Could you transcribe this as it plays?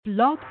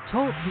Blog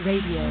Talk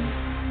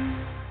Radio.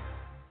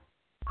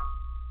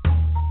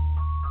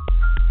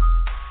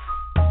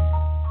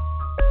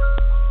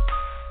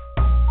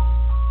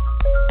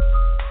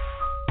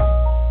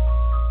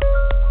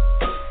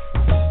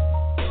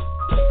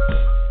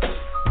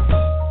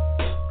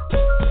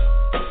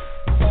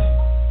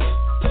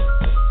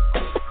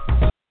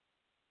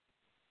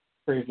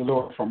 Praise the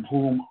Lord, from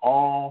whom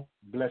all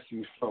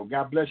blessings flow.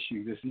 God bless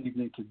you this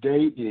evening.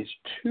 Today is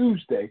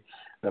Tuesday,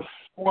 the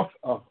 4th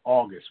of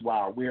August.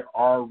 Wow, we're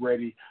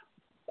already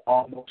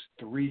almost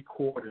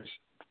 3/4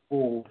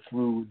 full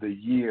through the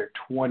year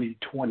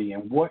 2020.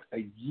 And what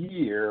a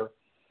year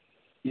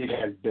it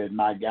has been,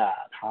 my God.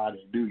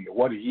 Hallelujah.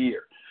 What a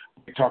year.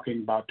 We're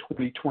talking about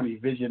 2020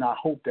 vision. I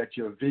hope that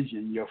your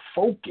vision, your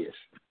focus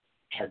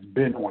has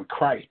been on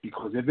Christ,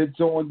 because if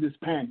it's on this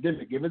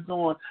pandemic, if it's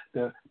on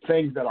the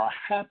things that are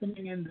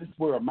happening in this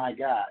world, my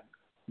God,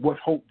 what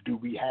hope do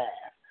we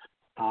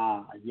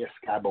have? Yes,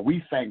 God, but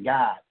we thank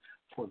God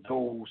for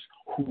those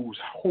whose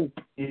hope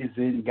is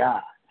in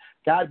God.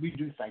 God, we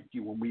do thank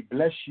you, and we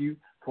bless you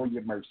for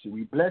your mercy.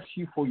 We bless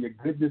you for your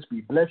goodness.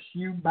 We bless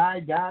you, my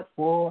God,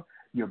 for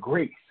your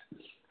grace.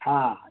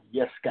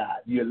 Yes,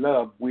 God, your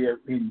love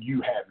wherein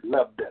you have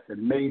loved us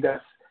and made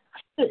us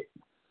fit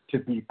to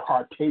be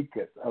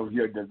partakers of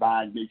your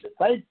divine nature.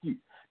 Thank you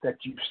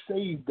that you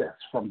saved us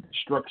from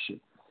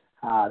destruction,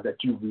 that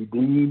you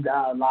redeemed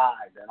our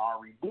lives and are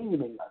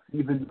redeeming us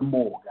even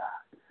more,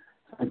 God.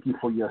 Thank you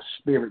for your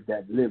spirit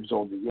that lives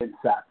on the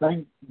inside.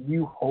 Thank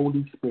you,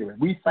 Holy Spirit.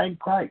 We thank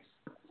Christ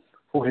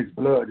for his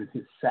blood and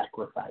his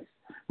sacrifice.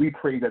 We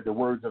pray that the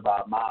words of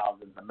our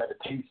mouths and the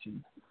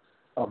meditations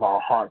of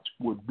our hearts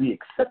would be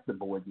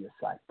acceptable in your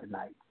sight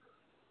tonight.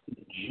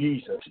 In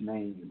Jesus'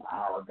 name,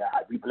 our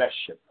God, we bless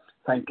you.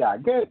 Thank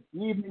God. Good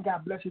evening.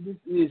 God bless you. This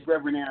is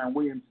Reverend Aaron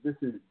Williams. This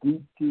is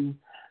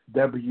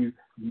D.T.W.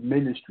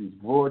 Ministries,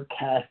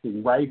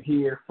 broadcasting right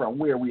here from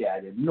where we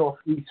at in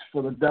Northeast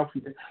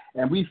Philadelphia.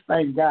 And we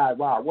thank God.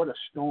 Wow, what a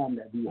storm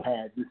that we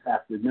had this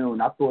afternoon.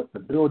 I thought the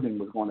building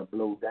was going to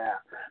blow down.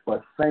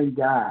 But thank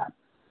God,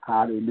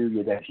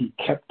 hallelujah, that he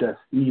kept us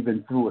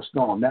even through a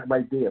storm. That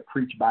right there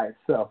preached by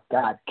itself.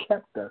 God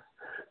kept us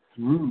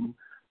through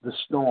the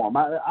storm.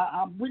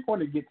 We're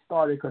going to get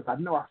started because I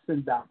know I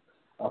sent out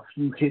a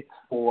few hits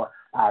for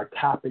our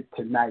topic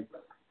tonight.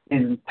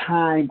 In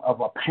time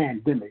of a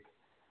pandemic,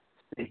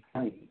 stay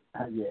clean.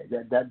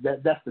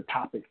 That's the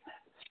topic.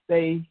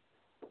 Stay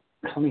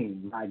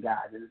clean, my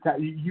God.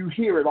 You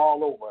hear it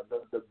all over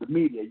the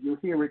media. You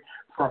hear it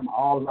from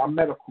all of our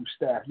medical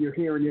staff. You're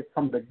hearing it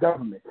from the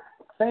government.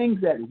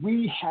 Things that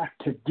we have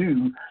to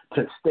do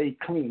to stay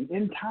clean.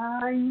 In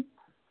time,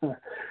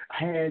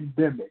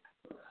 pandemic,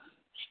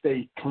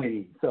 stay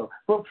clean. So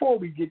before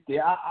we get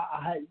there,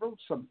 I wrote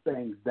some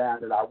things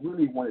down that I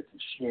really wanted to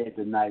share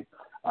tonight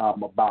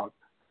about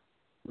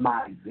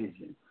my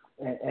vision.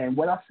 And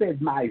when I said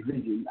my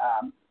vision,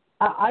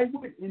 I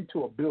went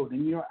into a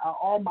building. You know,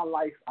 all my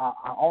life, I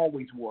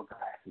always wore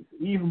glasses.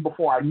 Even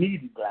before I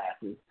needed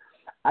glasses,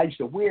 I used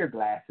to wear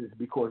glasses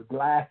because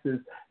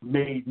glasses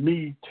made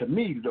me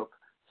look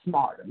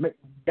smarter.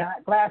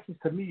 Glasses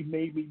to me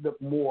made me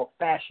look more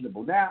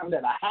fashionable. Now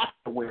that I have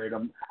to wear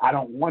them, I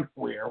don't want to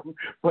wear them,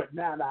 but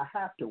now that I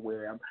have to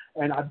wear them,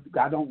 and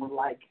I don't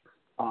like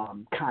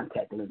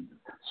contact lenses.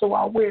 So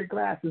I wear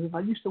glasses, and I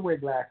used to wear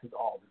glasses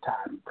all the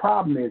time. The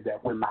problem is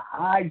that when my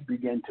eyes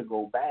began to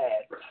go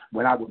bad,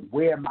 when I would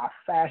wear my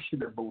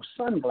fashionable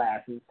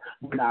sunglasses,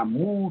 when I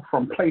moved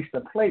from place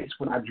to place,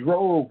 when I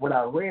drove, when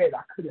I read,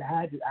 I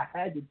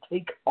had to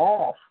take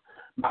off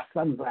my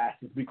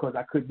sunglasses because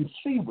I couldn't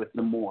see with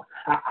them more.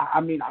 I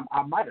mean,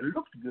 I might have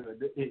looked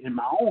good in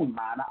my own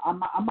mind.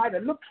 I might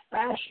have looked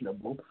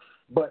fashionable,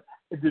 but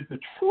the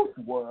truth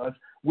was,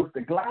 with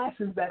the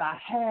glasses that I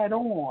had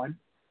on,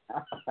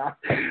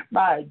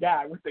 my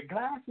God, with the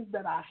glasses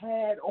that I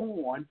had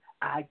on,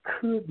 I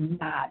could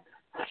not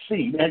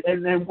see.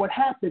 And then what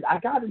happened, I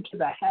got into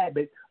the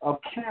habit of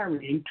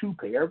carrying two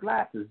pair of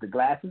glasses, the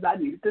glasses I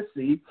needed to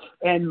see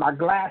and my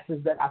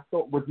glasses that I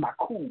thought was my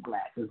cool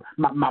glasses,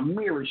 my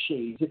mirror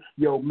shades,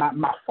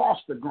 my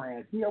Foster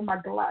Grands, my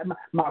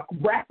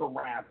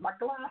wraparounds, my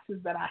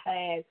glasses that I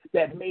had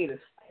that made a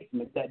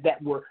statement,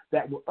 that were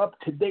up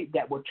to date,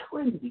 that were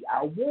trendy.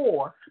 I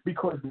wore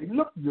because they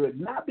looked good,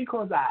 not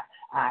because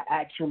I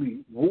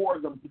actually wore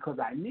them because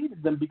I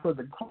needed them, because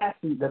the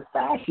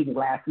fashion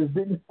glasses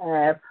didn't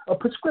have a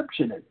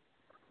prescription in it.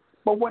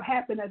 But what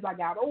happened as I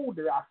got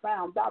older, I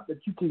found out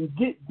that you can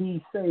get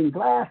these same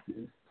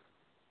glasses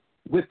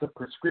with a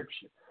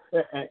prescription.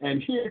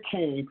 And here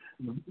came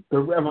the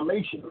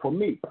revelation for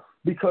me,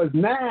 because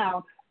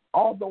now,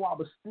 although I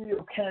was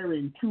still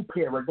carrying two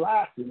pair of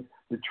glasses,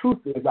 the truth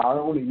is I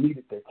only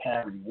needed to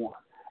carry one.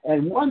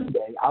 And one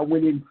day I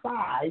went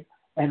inside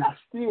and I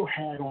still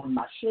had on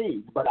my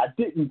shades, but I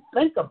didn't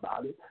think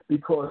about it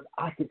because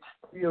I could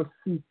still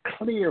see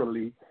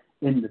clearly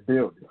in the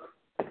building.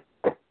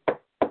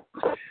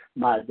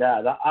 My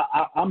God,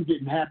 I'm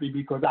getting happy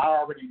because I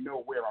already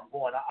know where I'm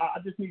going. I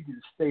just need you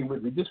to stay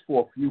with me just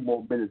for a few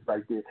more minutes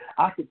right there.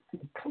 I could see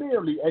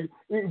clearly, and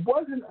it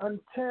wasn't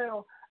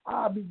until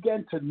I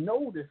began to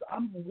notice,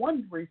 I'm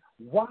wondering,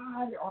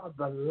 why are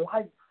the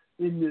lights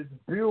in this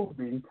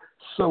building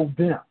so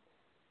dim?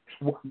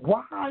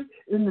 Why,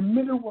 in the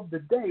middle of the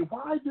day,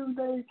 why do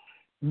they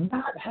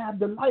not have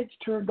the lights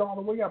turned all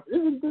the way up?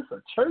 Isn't this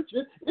a church?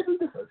 Isn't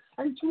this a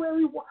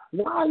sanctuary?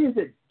 Why is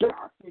it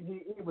dark in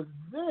here? It was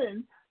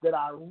then that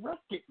I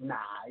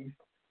recognized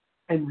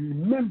and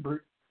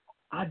remembered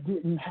I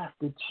didn't have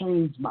to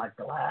change my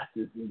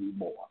glasses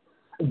anymore.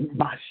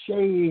 My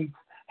shades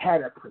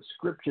had a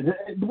prescription.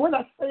 What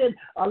I'm saying,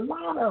 a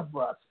lot of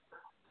us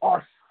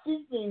are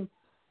seeing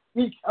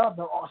each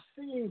other, are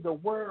seeing the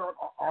world,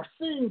 are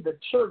seeing the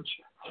church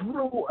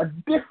through a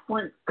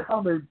different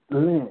colored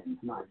lens,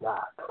 my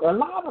God. A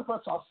lot of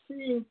us are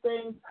seeing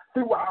things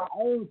through our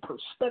own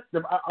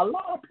perspective. A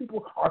lot of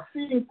people are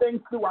seeing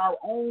things through our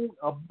own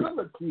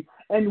ability,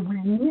 and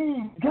we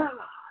need God,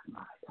 my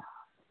God.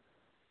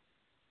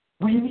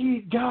 We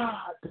need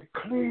God to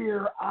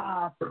clear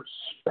our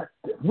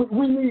perspective.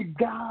 We need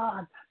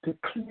God to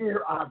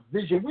clear our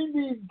vision. We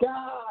need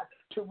God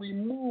to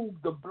remove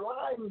the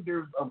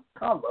blinders of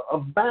color,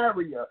 of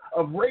barrier,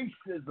 of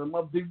racism,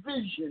 of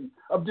division,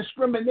 of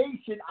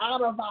discrimination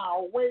out of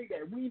our way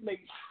that we may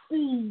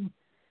see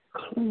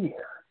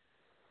clear.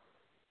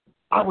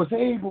 I was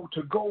able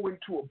to go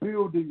into a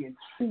building and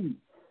see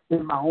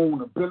in my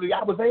own ability.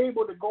 I was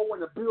able to go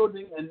in a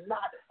building and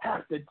not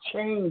have to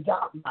change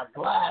out my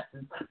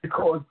glasses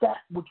because that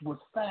which was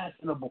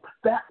fashionable,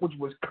 that which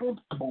was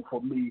comfortable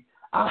for me,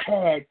 I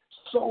had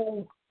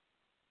so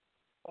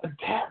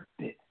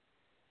adapted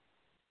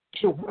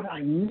to what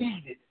I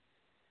needed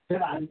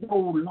that I no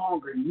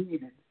longer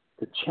needed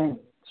to change.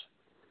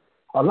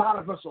 A lot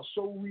of us are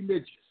so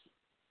religious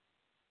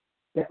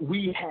that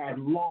we have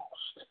lost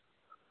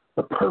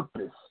the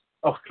purpose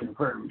of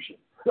conversion.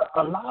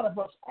 A lot of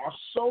us are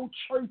so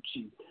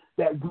churchy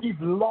that we've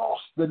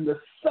lost the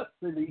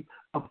necessity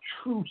of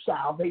true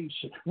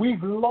salvation.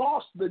 We've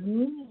lost the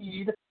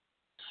need of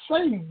a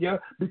Savior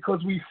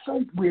because we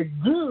think we're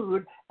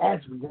good as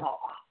we are.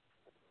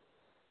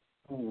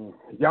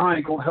 Y'all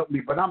ain't going to help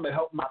me, but I'm going to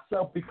help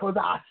myself because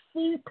I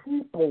see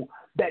people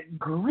that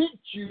greet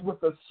you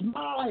with a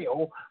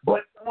smile,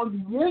 but on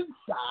the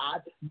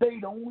inside, they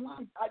don't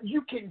like it.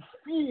 You can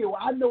feel,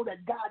 I know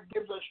that God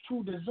gives us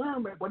true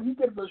discernment, but he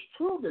gives us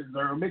true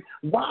discernment.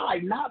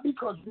 Why? Not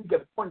because we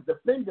can point the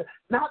finger,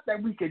 not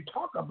that we can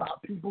talk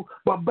about people,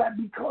 but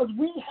because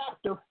we have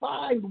to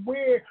find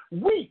where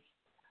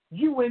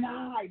you and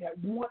I that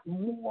want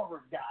more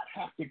of God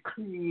have to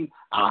clean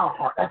our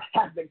heart,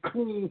 have to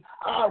clean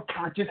our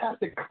conscience, have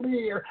to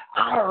clear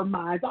our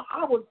minds.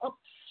 I was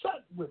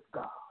upset with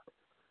God.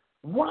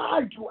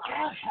 Why do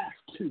I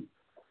have to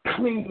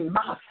clean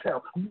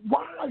myself?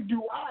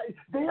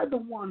 They're the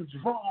ones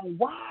wrong.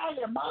 Why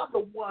am I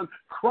the one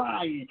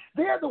crying?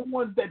 They're the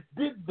ones that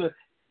did the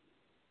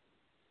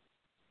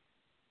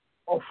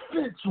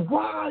offense.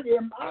 Why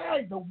am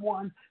I the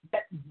one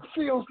that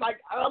feels like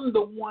I'm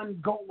the one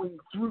going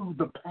through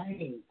the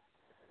pain?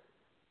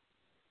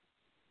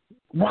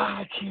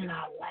 Why can't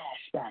I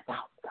lash back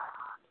out,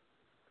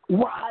 God?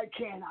 Why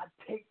can't I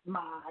take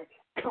my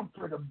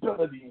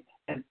comfortability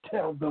and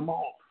tell them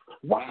off?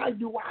 Why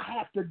do I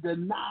have to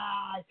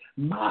deny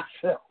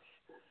myself?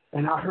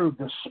 And I heard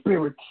the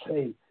Spirit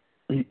say,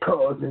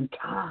 because in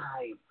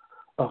time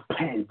of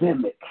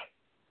pandemic,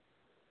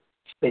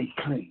 stay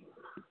clean.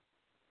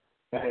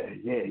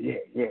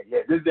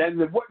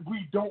 And what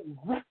we don't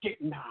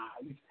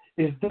recognize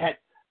is that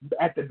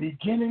at the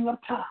beginning of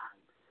time,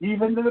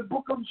 even in the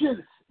book of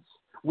Genesis,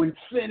 when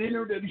sin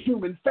entered the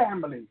human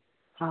family,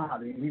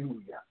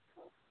 hallelujah,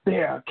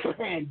 their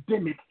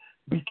pandemic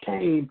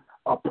became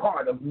a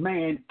part of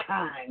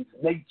mankind's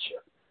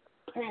nature.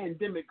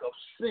 Pandemic of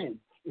sin,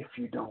 if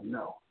you don't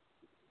know.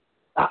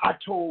 I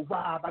told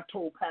Rob, I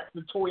told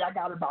Pastor Toy, I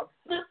got about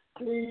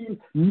 15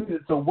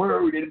 minutes of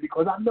word in it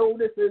because I know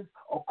this is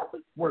a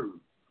quick word.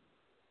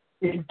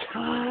 In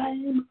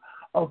time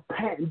of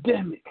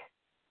pandemic,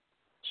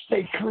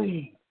 stay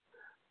clean.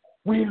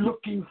 We're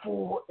looking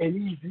for an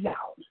easy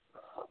out.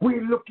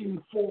 We're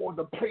looking for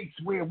the place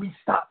where we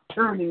stop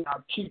turning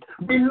our cheek.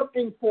 We're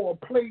looking for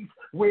a place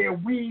where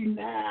we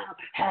now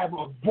have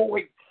a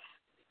voice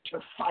to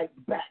fight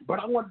back. But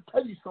I want to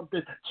tell you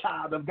something,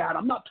 child of God.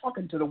 I'm not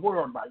talking to the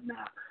world right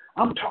now.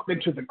 I'm talking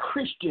to the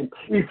Christian.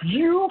 If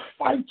you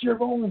fight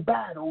your own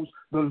battles,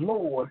 the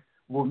Lord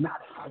will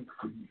not fight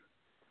for you.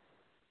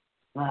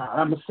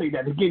 I'm going to say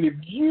that again. If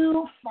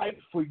you fight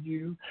for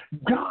you,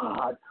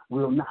 God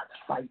will not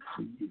fight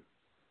for you.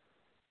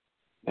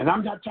 And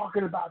I'm not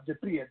talking about to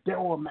be a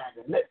doormat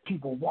and let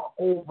people walk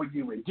over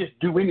you and just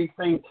do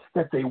anything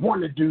that they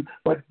want to do,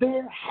 but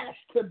there has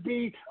to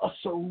be a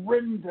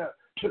surrender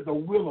to the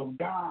will of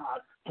God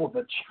for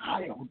the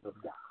child of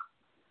God.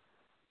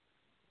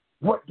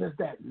 What does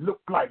that look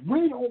like?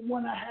 We don't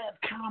want to have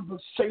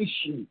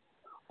conversation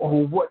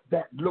on what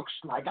that looks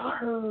like. I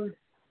heard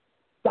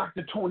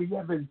Dr. Tony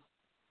Evans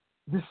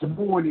this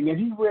morning,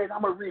 and I'm going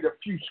to read a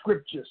few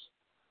scriptures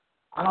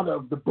out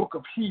of the book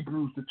of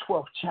Hebrews, the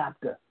 12th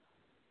chapter.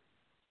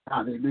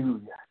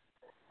 Hallelujah.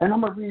 And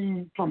I'm going to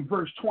read from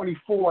verse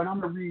 24, and I'm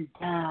going to read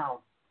down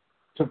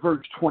to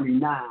verse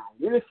 29.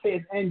 And it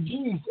says, and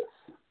Jesus,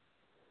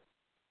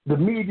 the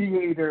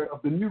mediator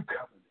of the new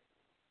covenant,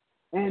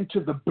 and to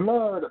the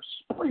blood of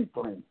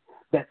sprinkling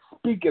that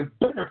speaketh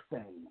better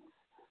things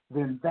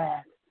than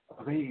that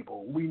of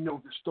Abel. We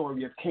know the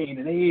story of Cain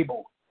and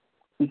Abel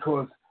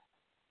because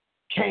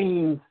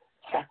Cain's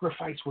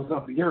sacrifice was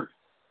of the earth.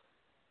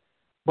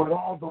 But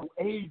although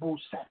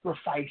Abel's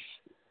sacrifice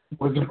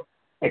was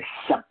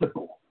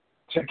acceptable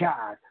to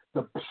God,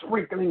 the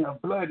sprinkling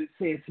of blood, it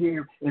says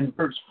here in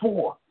verse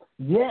 4,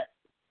 yet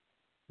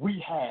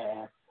we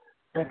have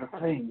better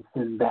things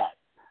than that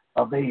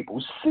of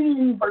Abel.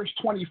 See, verse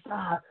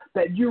 25,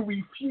 that you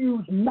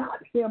refuse not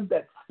him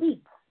that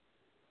speaks.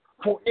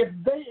 For if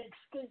they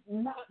escape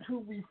not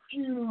who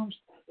refused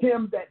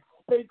him that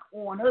spake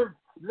on earth,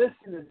 listen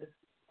to this,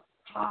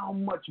 how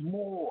much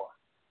more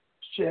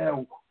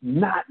shall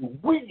not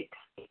we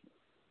escape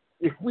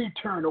if we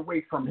turn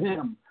away from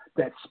him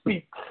that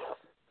speaks?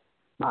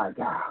 My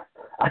God,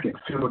 I can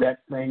feel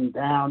that thing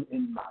down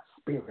in my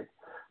spirit.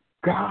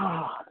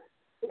 God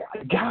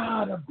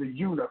of the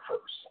universe,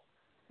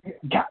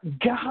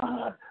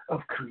 God of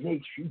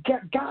creation,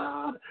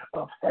 God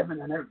of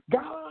heaven and earth,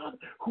 God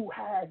who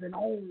has and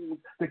owns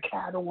the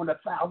cattle on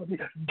 1,000,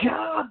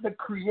 God the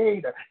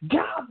creator,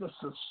 God the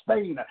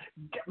sustainer,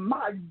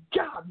 my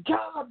God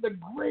the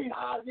great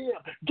I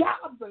am,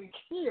 God the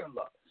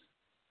healer.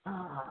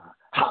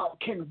 How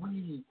can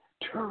we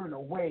turn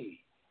away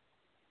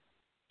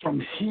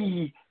from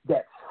he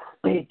that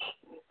spake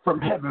from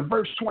heaven?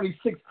 Verse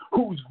 26,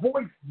 whose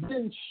voice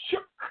then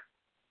shook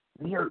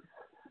the earth.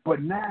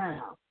 But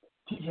now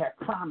he had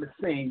promised,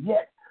 saying,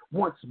 yet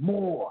once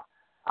more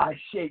I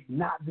shake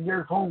not the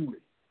earth only,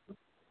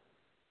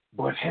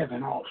 but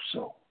heaven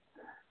also.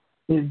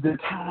 In the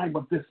time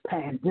of this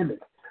pandemic,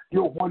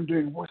 you're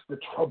wondering what's the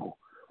trouble.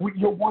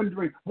 You're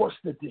wondering what's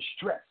the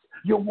distress.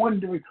 You're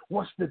wondering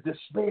what's the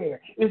despair.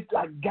 It's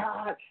like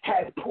God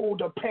has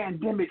pulled a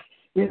pandemic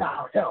in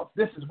our health.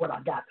 This is what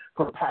I got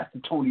from Pastor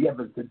Tony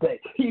Evans today.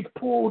 He's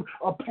pulled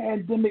a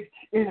pandemic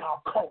in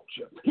our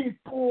culture. He's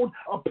pulled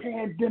a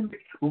pandemic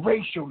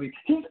racially.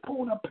 He's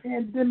pulled a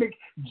pandemic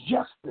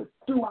justice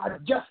through our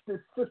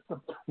justice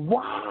system.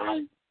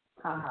 Why?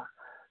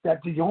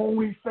 That the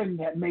only thing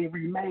that may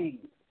remain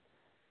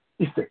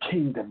is the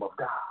kingdom of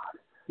God.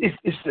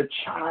 It's the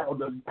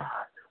child of God.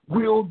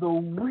 Will the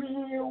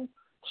real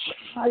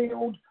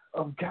child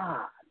of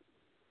God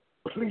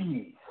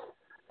please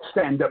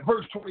stand up?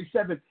 Verse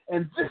 27,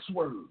 and this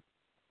word,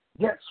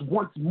 yes,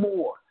 once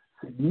more,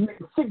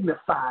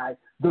 signify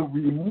the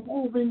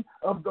removing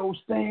of those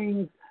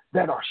things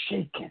that are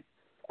shaken,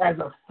 as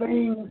of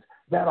things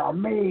that are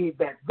made,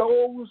 that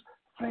those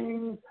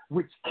things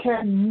which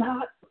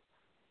cannot,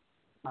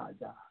 my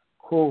God,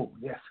 oh,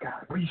 yes,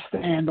 God, we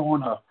stand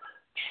on a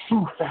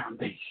true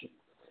foundation.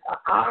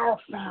 Our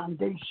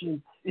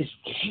foundation is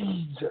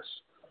Jesus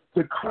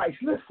the Christ.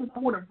 Listen, I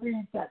want to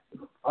read that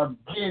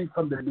again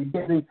from the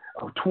beginning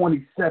of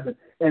 27.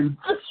 And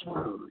this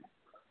word,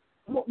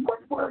 what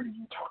word are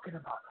you talking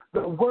about?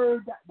 The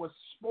word that was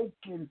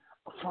spoken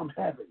from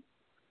heaven.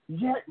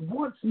 Yet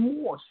once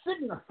more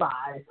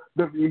signify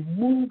the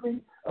removing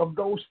of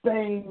those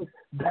things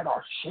that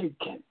are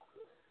shaken.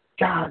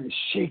 God is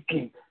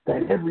shaking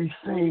that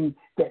everything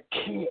that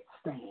can't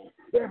stand,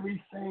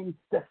 everything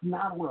that's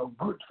not on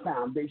a good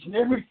foundation,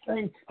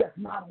 everything that's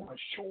not on a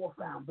sure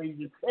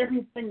foundation,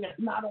 everything that's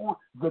not on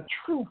the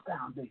true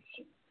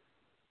foundation,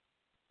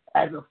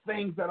 as of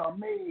things that are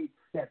made,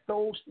 that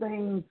those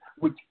things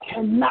which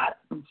cannot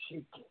be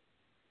shaken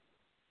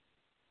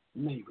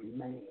may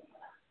remain.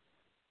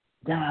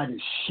 God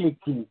is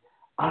shaking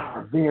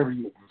our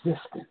very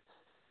existence,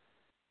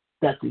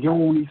 that the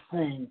only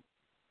thing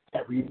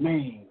that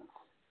remains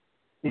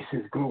is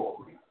his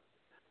glory.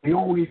 The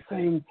only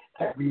thing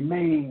that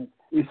remains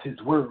is his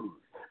word.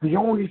 The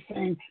only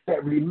thing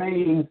that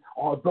remains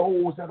are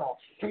those that are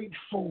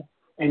faithful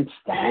and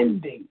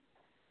standing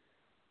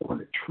on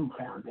the true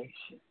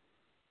foundation.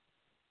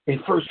 In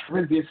 1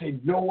 Corinthians, it says,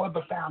 no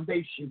other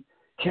foundation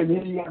can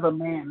any other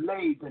man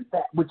lay than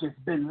that which has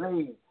been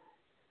laid,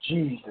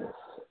 Jesus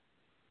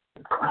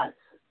Christ.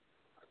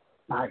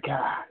 My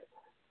God.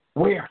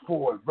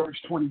 Wherefore, verse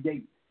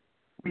 28,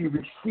 we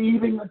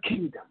receiving a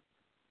kingdom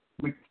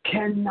which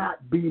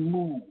cannot be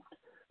moved,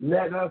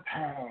 let us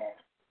have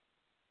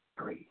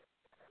grace.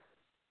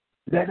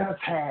 Let us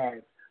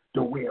have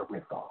the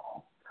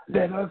wherewithal.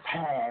 Let us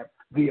have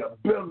the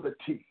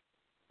ability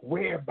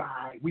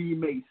whereby we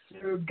may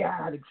serve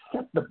God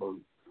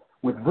acceptably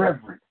with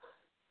reverence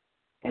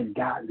and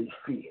godly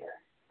fear.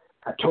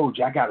 I told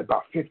you I got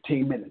about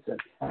 15 minutes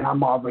and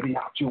I'm already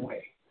out your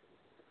way.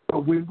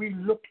 But when we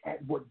look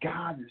at what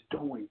God is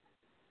doing,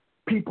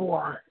 people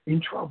are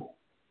in trouble.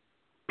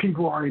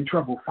 People are in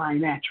trouble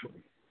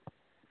financially.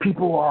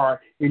 People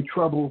are in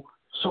trouble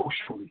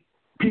socially.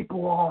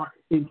 People are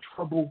in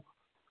trouble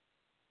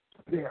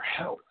with their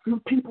health.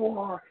 People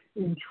are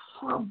in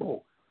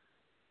trouble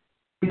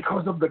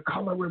because of the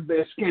color of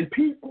their skin.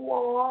 People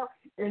are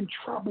in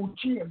trouble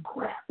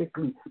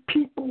geographically.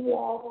 People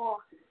are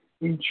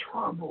in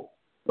trouble.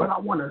 But I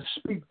want to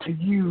speak to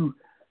you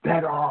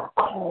that are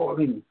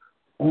calling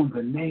on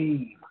the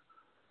name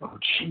of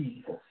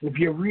Jesus. If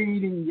you're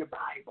reading your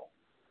Bible,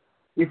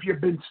 if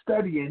you've been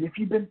studying, if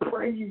you've been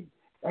praying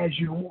as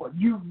you want,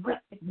 you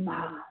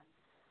recognize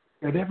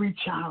that every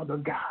child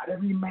of God,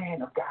 every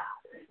man of God,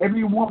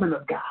 every woman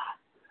of God,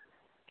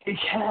 they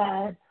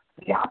had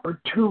the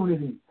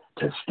opportunity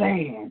to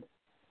stand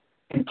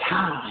in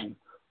time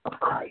of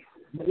crisis.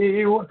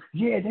 They were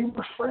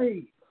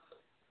afraid.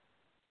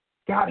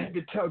 God had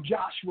to tell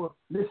Joshua,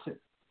 listen,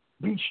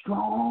 be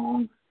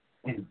strong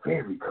and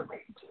very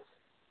courageous.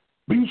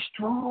 Be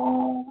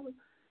strong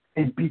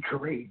and be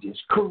courageous.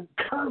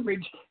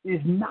 Courage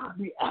is not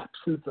the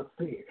absence of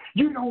fear.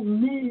 You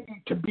don't need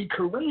to be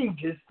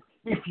courageous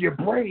if you're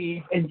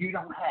brave and you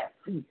don't have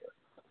fear.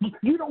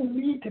 You don't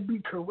need to be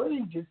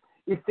courageous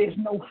if there's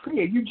no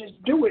fear. You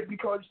just do it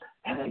because,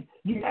 hey,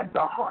 you have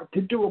the heart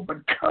to do it. But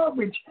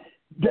courage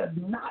does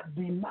not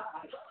deny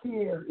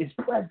fear is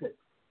present.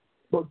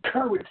 But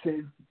courage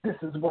says, this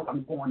is what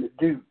I'm going to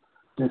do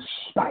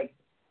despite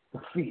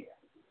the fear,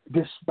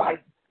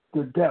 despite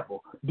the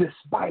devil,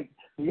 despite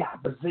the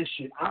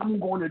opposition. I'm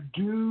going to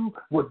do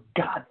what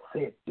God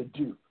said to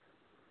do.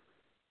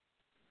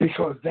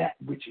 Because that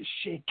which is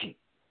shaking,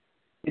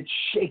 it's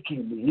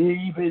shaking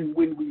me. Even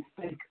when we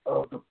think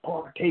of the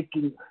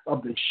partaking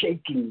of the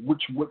shaking,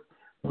 which would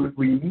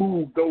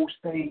remove those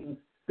things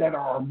that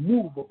are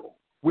movable,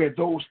 where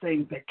those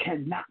things that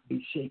cannot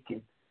be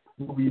shaken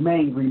will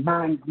remain,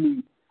 reminds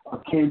me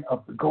again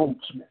of the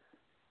goldsmith,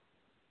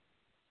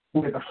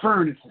 where the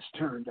furnace is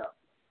turned up.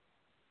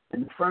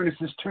 And the furnace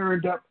is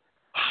turned up,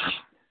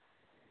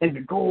 and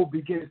the gold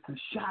begins to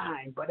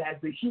shine. But as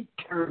the heat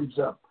turns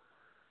up,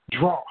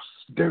 dross,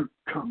 dirt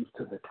comes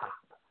to the top.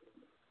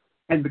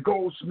 And the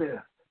goldsmith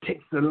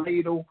takes the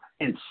ladle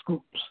and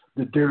scoops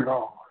the dirt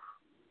off.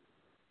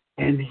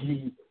 And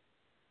he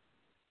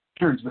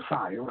turns the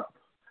fire up.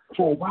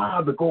 For a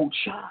while, the gold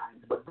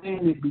shines, but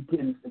then it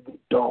begins to get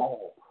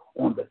dull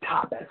on the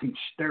top as he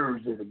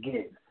stirs it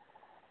again.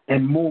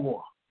 And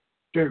more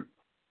dirt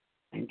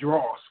and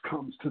dross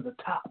comes to the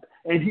top.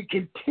 And he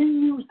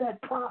continues that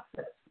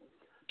process.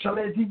 So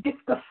as he gets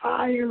the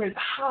fire as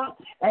hot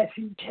as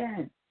he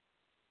can,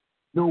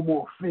 no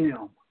more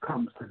film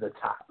comes to the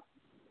top.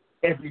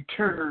 Every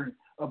turn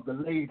of the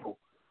ladle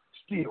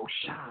still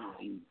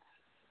shines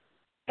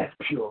as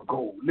pure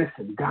gold.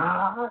 Listen,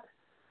 God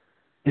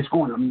is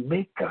going to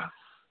make us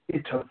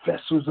into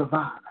vessels of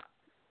honor.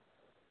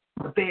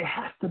 But there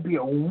has to be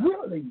a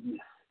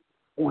willingness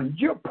on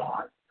your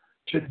part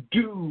to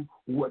do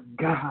what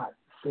God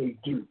say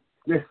do.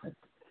 Listen,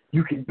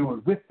 you can do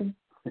it with him.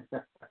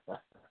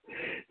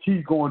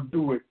 He's going to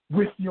do it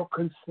with your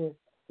consent.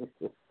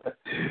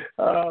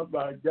 Oh,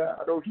 my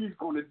God. Oh, he's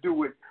going to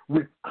do it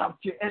without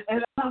you.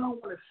 And I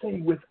don't want to say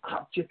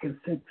without your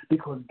consent,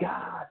 because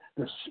God,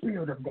 the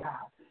Spirit of God,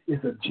 is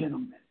a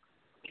gentleman.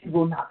 He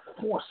will not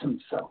force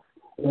himself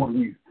on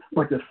you.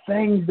 But the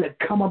things that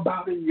come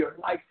about in your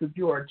life, if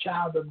you're a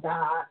child of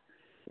God,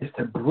 is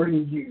to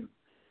bring you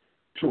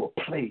to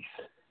a place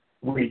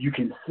where you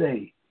can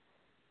say,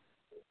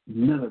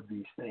 none of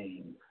these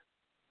things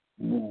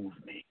move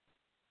me.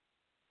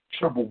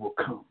 Trouble will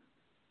come.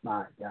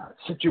 My God,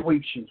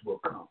 situations will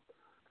come.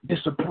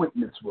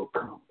 Disappointments will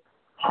come.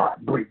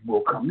 Heartbreak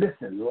will come.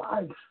 Listen,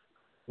 life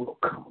will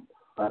come.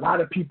 A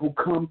lot of people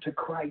come to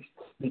Christ.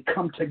 They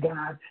come to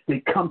God.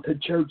 They come to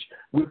church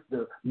with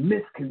the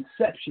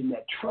misconception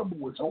that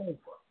trouble is over.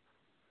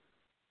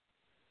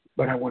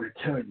 But I want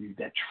to tell you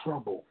that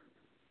trouble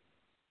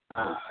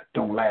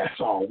don't last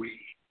always.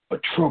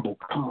 But trouble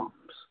comes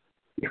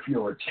if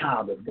you're a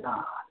child of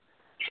God.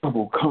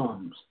 Trouble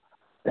comes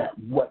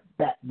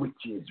that which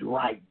is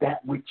right,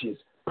 that which is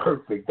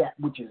perfect, that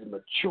which is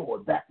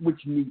mature, that which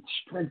needs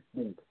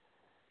strengthening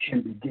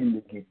can begin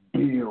to get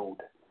built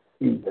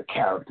in the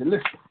character.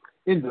 Listen,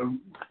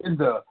 in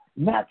the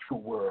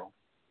natural world,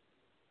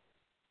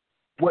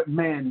 what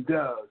man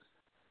does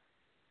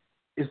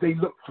is they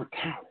look for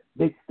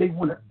talent. They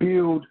want to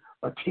build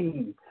a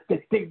team.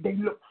 They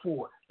look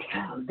for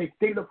talent.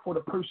 They look for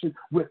the person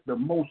with the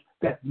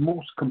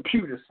most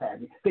computer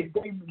savvy.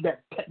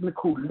 That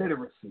technical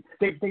literacy.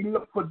 They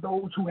look for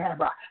those who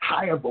have a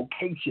higher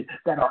vocation,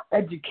 that are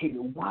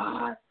educated.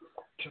 Why?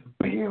 To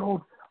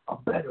build a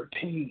better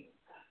team.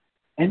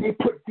 And they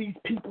put these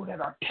people that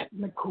are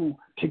technical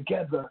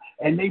together,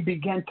 and they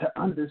began to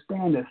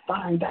understand and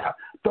find out,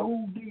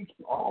 though these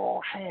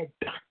all had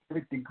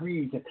doctorate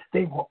degrees, and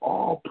they were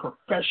all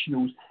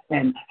professionals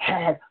and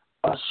had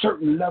a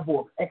certain level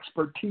of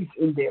expertise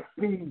in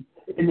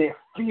their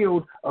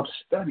field of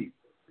study,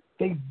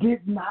 they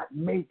did not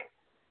make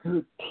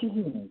good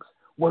teams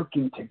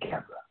working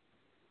together.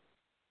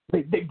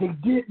 They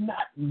did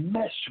not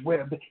mesh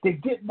well. They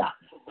did not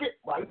fit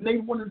right. They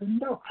wanted to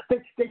know.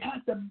 They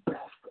had the best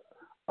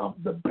of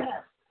the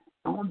best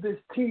on this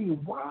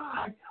team.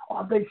 Why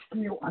are they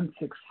still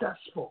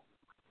unsuccessful?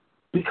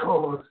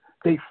 Because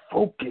they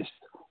focused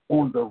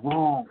on the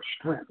wrong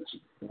strengths.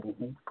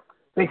 Mm-hmm.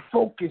 They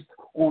focused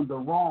on the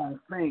wrong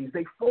things.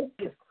 They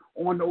focused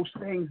on those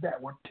things that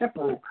were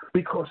temporal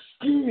because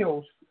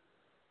skills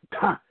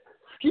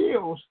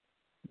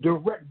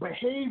direct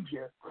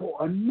behavior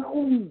for a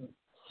known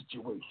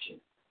situation.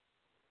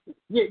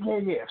 Yeah.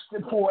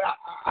 For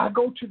I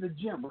go to the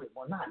gym.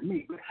 Well, not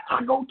me. But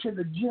I go to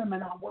the gym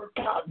and I work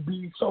out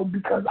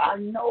because I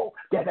know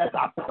that as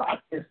I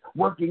practice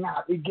working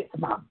out, it gets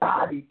my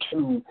body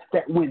tuned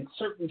that when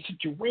certain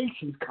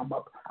situations come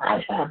up,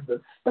 I have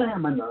the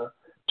stamina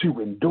to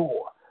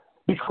endure.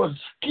 Because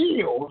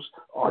skills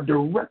are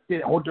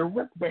directed or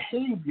direct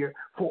behavior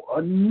for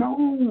a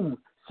known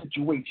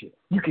situation.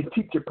 You can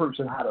teach a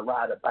person how to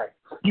ride a bike.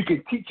 You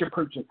can teach a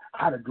person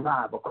how to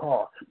drive a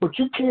car, but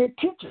you can't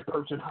teach a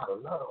person how to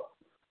love.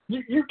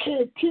 You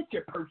can't teach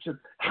a person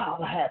how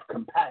to have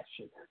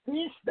compassion.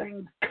 These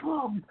things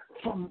come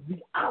from the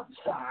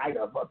outside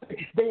of us.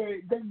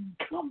 They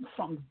come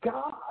from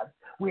God,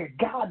 where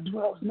God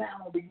dwells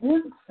now on the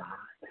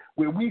inside,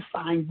 where we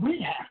find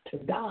we have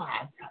to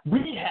die.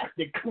 We have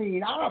to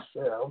clean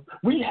ourselves.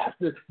 We have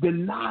to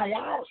deny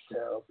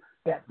ourselves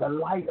that the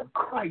light of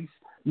Christ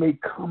may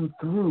come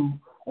through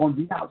on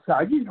the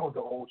outside. You know the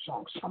old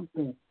song,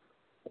 something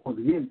on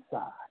the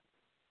inside,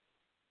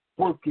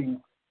 working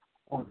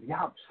on the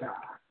outside,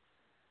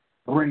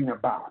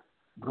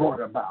 brought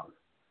about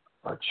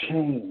a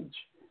change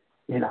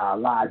in our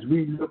lives.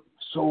 We look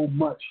so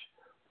much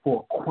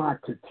for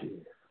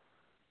quantitative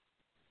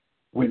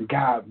when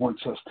God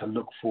wants us to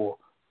look for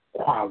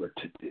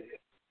qualitative.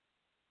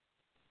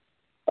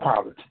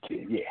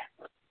 Qualitative,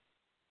 yeah.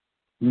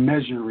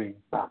 Measuring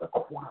by the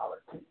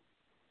quality,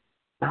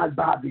 not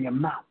by the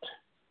amount.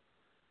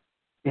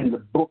 In the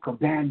book of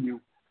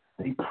Daniel,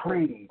 they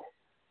prayed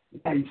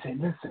and he said,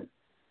 listen,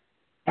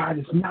 God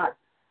is not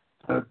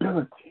the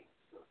ability.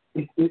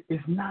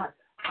 It's not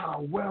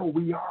how well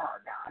we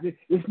are, God.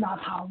 It's not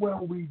how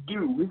well we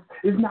do.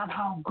 It's not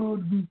how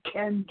good we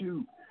can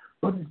do.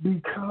 But it's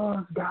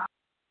because, God,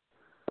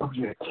 of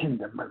your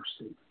tender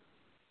mercy.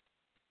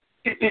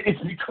 It's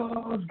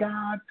because,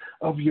 God,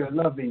 of your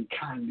loving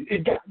kindness.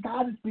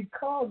 God, it's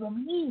because of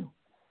you.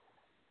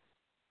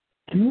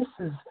 And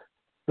this is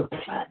the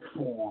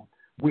platform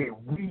where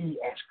we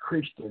as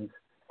Christians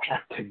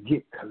have to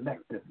get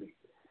collectively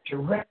to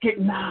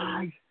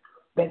recognize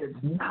that it's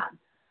not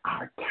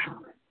our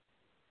talent.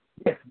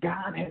 Yes,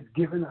 God has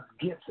given us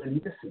gifts, and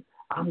listen,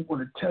 I'm going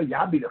to tell you,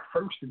 I'll be the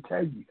first to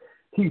tell you,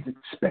 he's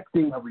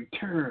expecting a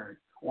return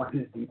on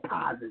his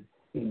deposit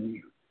in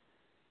you.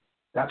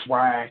 That's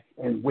why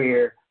and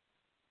where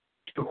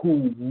to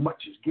whom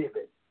much is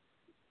given,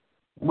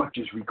 much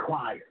is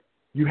required.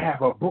 You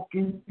have a book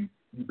in you,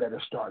 you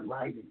better start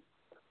writing.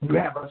 You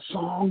have a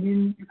song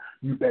in you,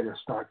 you better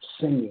start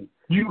singing.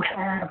 You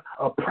have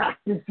a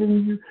practice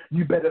in you,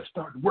 you better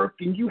start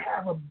working. You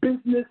have a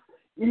business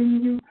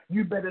in you,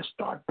 you better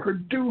start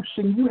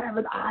producing. You have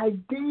an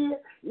idea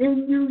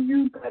in you,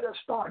 you better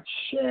start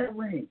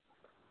sharing.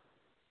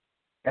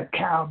 As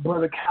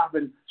Brother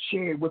Calvin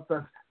shared with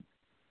us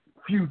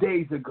a few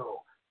days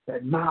ago,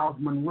 that Miles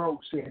Monroe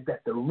said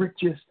that the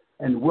richest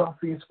and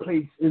wealthiest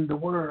place in the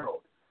world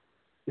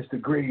is the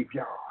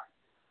graveyard,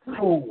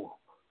 full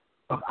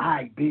of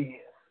ideas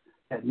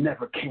that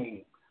never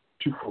came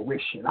to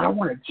fruition. I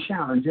want to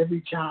challenge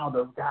every child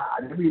of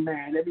God, every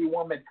man, every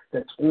woman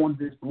that's on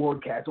this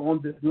broadcast, on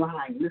this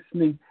line,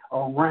 listening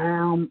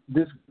around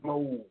this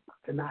globe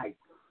tonight.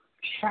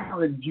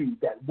 Challenge you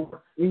that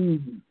what's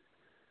in you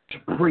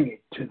to bring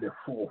it to the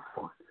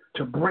forefront.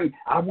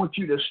 I want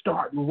you to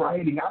start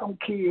writing. I don't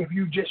care if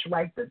you just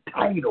write the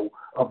title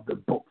of the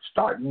book.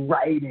 Start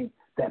writing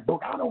that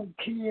book. I don't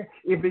care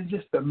if it's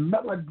just the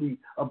melody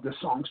of the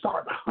song.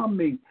 Start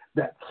humming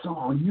that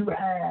song. You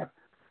have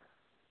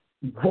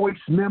voice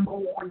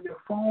memo on your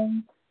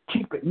phone,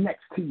 keep it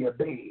next to your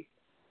bed.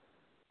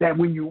 That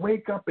when you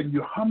wake up and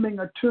you're humming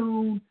a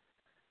tune,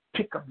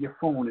 pick up your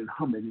phone and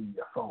hum it in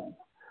your phone.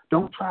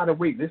 Don't try to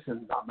wait.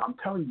 Listen, I'm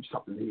telling you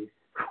something here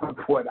from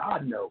what I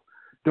know.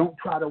 Don't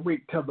try to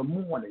wait till the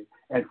morning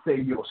and say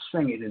you'll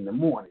sing it in the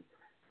morning.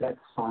 That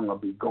song will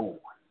be gone.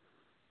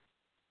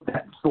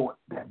 That thought,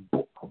 that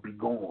book will be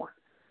gone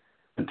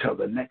until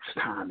the next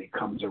time it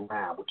comes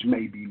around, which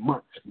may be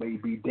months, may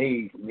be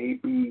days,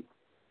 maybe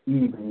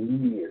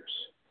even years.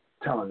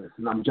 Telling us,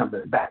 and I'm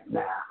jumping back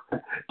now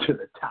to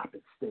the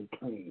topic, stay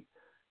clean.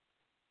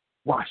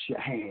 Wash your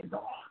hands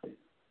often.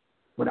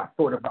 When I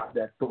thought about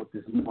that thought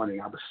this morning,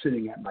 I was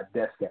sitting at my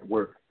desk at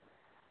work,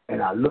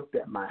 and I looked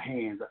at my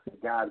hands. I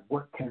said, God,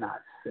 what can I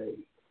say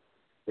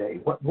today?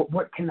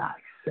 What can I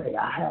say?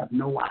 I have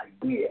no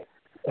idea.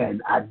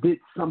 And I did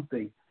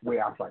something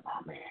where I was like,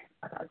 oh, man,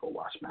 I got to go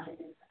wash my hands.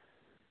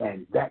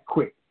 And that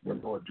quick, the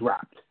Lord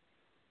dropped,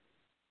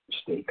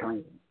 stay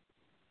clean.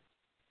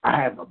 I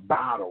have a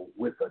bottle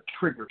with a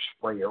trigger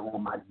sprayer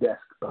on my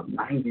desk of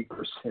 90%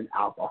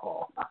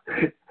 alcohol.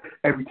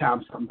 Every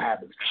time something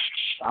happens,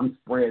 I'm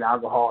spraying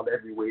alcohol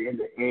everywhere, in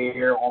the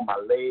air, on my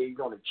legs,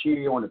 on the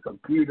chair, on the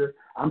computer.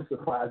 I'm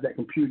surprised that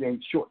computer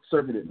ain't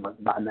short-circuited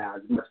by now.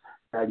 It must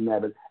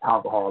magnetic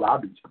alcohol I'll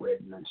be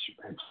spreading and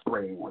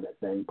spraying on that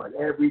thing. But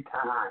every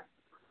time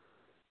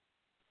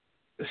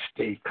to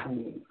stay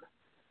clean.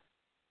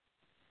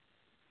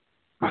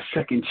 My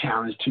second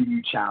challenge to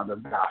you, child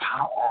of God,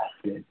 how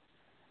often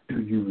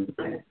do you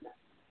repent?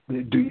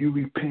 Do you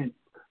repent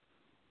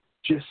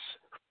just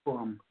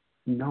from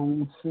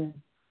known sin?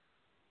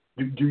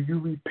 Do you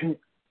repent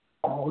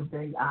all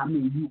day? I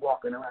mean, you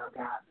walking around,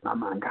 God, my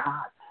mind,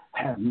 God,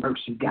 have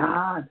mercy.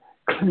 God,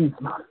 cleanse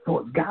my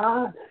thoughts.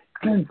 God,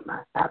 cleanse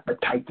my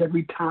appetites.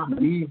 Every time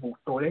an evil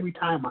thought, every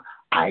time an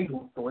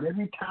idle thought,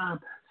 every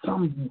time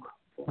some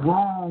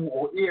wrong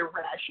or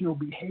irrational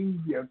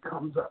behavior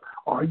comes up,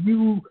 are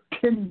you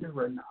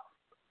tender enough?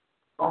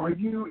 Are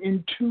you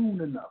in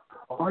tune enough?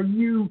 Are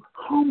you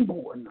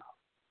humble enough?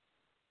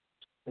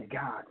 Say,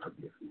 God,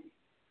 forgive me.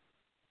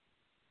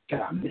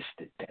 That I missed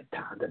it that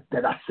time,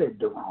 that I said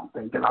the wrong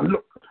thing, that I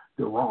looked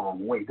the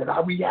wrong way, that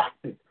I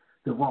reacted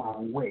the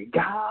wrong way.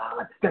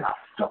 God, that I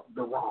felt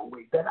the wrong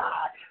way, that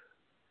I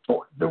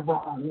thought the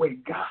wrong way.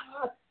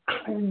 God,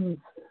 cleanse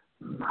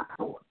my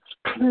thoughts.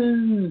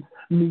 Cleanse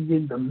me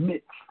in the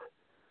midst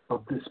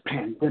of this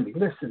pandemic.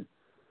 Listen,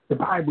 the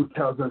Bible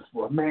tells us,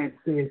 for a man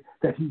says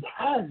that he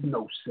has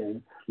no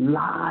sin,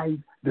 lies,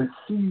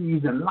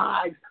 deceives, and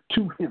lies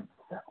to himself.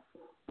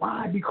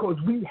 Why? Because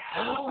we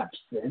have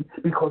sin.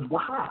 Because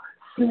why?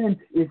 Sin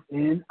is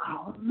in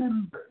our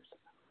members.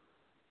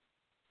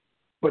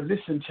 But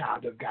listen,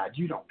 child of God,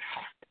 you don't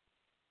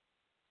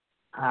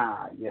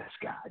have to. Yes,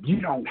 God. You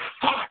don't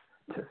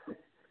have to sin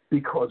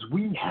because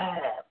we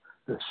have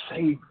the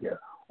Savior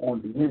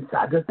on the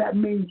inside. Does that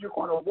mean you're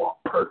going to walk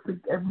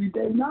perfect every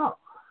day? No.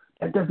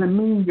 That doesn't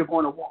mean you're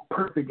going to walk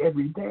perfect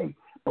every day,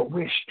 but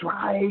we're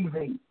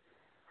striving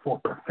for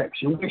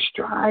perfection. We're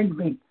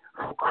striving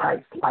for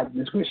Christ's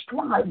likeness. We're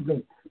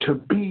striving to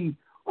be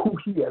who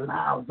he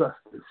allows us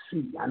to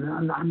see. I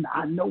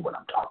know what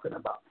I'm talking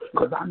about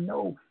because I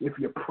know if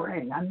you're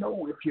praying, I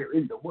know if you're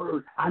in the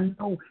Word, I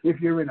know if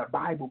you're in a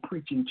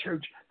Bible-preaching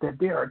church that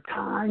there are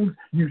times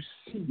you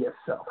see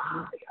yourself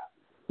higher.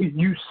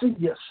 You see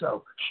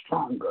yourself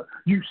stronger.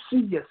 You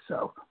see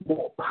yourself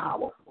more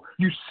powerful.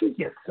 You see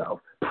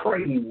yourself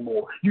praying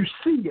more. You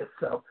see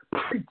yourself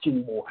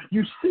preaching more.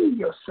 You see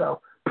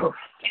yourself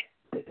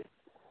perfected.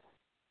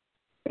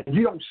 And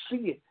you don't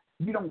see it.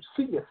 You don't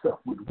see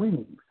yourself with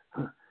wings.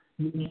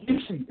 You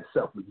see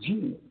yourself with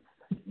jeans.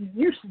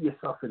 You see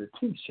yourself in a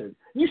T-shirt.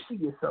 You see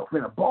yourself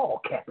in a ball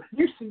cap.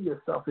 You see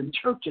yourself in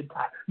church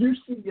attire. You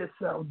see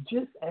yourself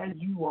just as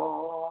you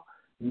are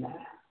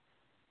now.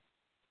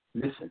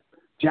 Listen,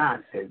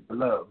 John said,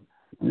 beloved,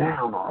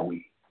 now are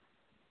we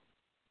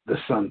the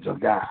sons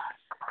of God.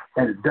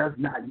 And it does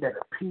not yet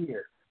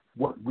appear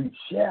what we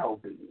shall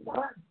be.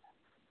 What?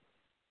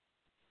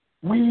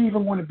 We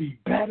even want to be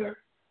better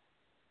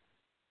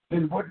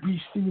than what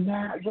we see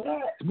now.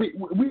 Yes, we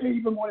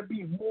even want to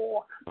be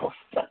more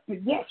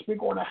perfected. Yes, we're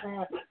going to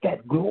have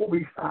that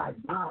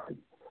glorified body.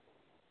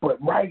 But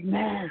right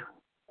now,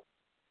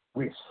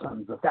 we're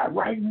sons of God.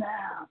 Right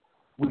now,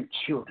 we're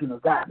children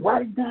of God.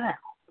 Right now,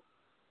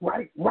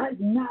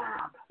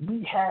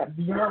 we have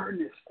the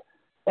earnest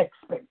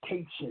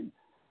expectation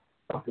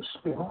of the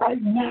Spirit.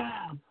 Right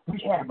now, we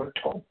have a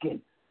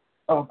token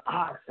of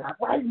our side.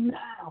 Right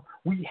now,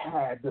 we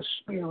have the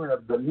Spirit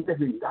of the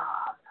living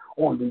God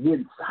on the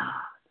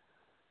inside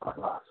of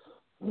us.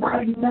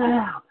 Right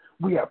now,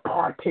 we are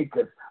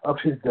partakers of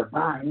his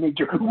divine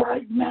nature.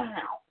 Right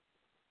now.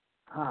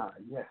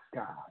 Yes,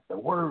 God. The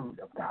Word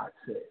of God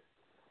says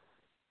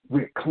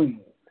we're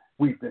clean.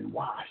 We've been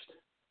washed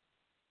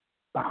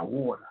by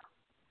water,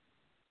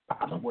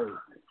 by the Word.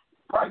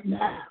 Right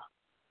now,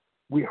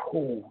 we're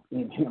whole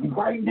in him.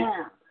 Right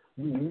now,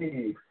 we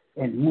live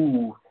and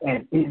move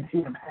and in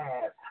him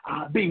have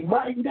our being.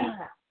 Right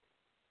now,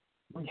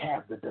 we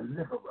have the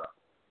deliverer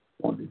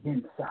on the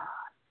inside.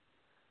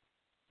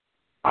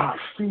 Our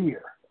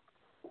fear,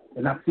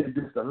 and I said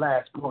this the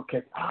last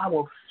broadcast,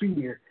 our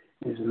fear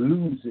is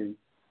losing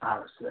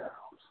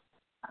ourselves.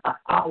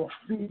 Our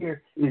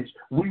fear is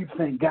we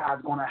think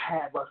God's going to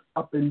have us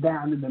up and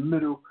down in the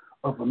middle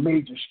of a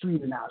major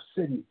street in our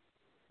city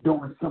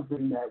doing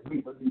something that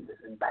we believe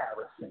is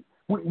embarrassing.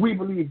 We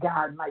believe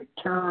God might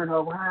turn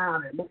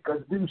around and make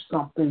us do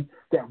something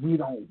that we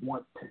don't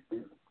want to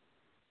do.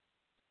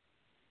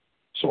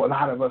 So a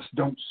lot of us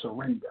don't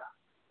surrender.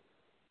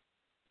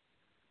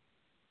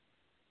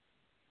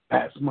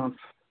 Last month,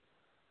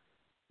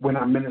 when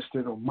I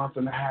ministered a month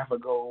and a half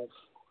ago,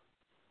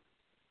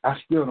 I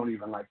still don't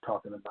even like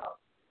talking about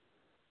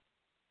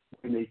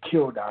when they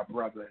killed our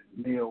brother,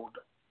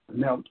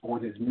 knelt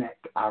on his neck.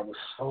 I was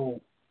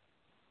so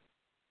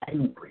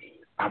angry.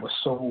 I was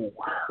so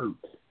hurt.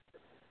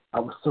 I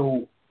was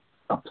so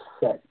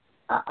upset.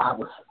 I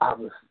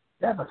was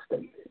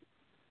devastated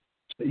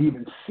to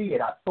even see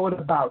it. I thought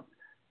about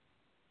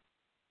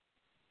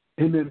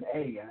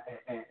MMA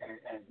and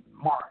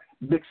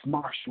mixed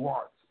martial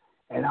arts.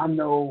 And I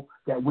know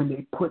that when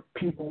they put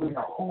people in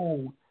a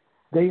hold,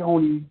 they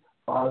only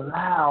are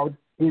allowed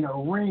in a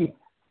ring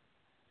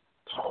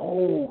to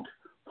hold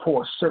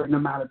for a certain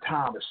amount of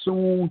time. As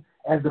soon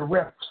as the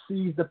ref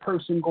sees the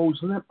person goes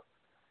limp,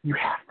 you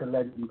have to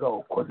let him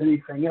go, because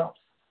anything else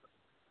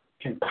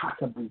can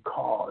possibly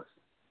cause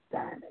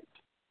damage,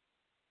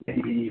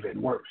 maybe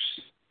even worse.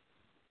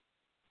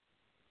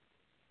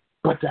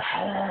 But to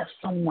have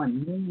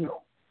someone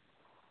kneel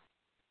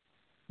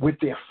with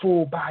their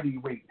full body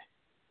weight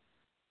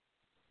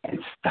and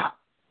stop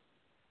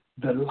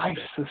the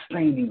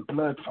life-sustaining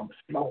blood from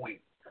flowing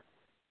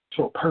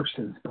to a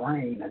person's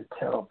brain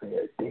until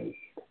they're dead,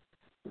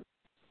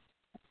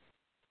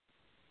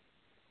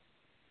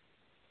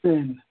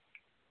 sin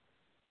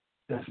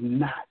does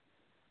not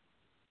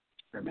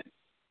discriminate.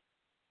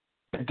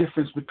 The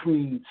difference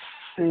between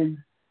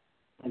sin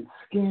and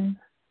skin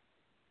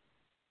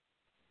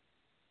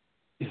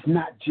is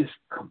not just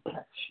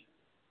complexion,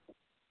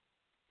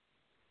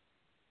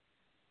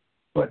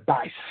 but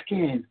by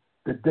skin,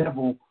 the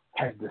devil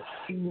has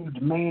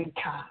deceived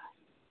mankind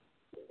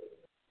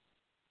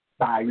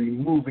by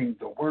removing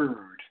the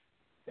word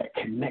that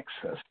connects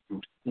us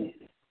through sin.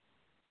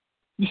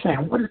 You're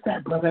saying, what is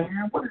that, Brother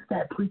Aaron? What is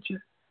that,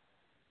 preacher?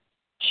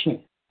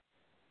 Chin.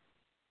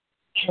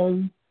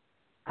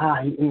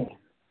 K-I-N.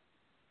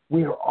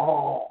 We're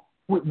all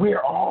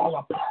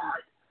a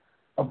part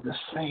of the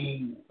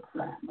same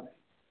family.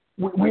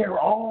 We're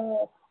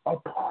all a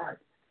part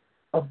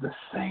of the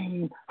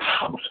same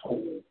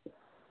household,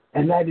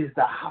 and that is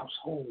the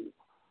household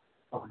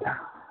of God.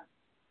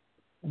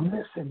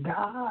 Listen,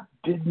 God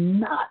did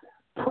not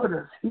put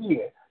us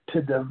here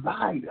to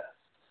divide us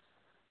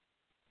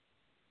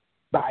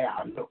by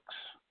our looks.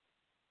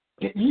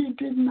 He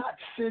did not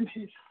send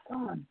his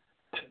son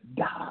to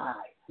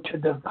die, to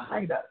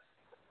divide us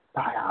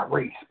by our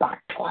race, by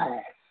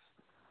class.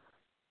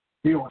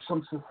 You know, in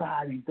some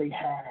societies, they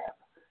have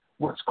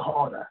what's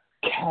called a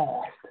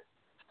caste.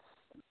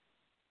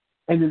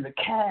 And in the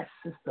caste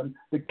system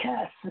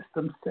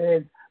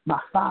says, my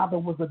father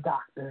was a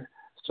doctor,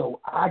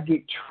 so I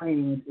get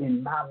trained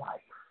in my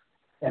life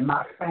and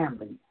my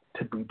family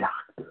to be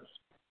doctors.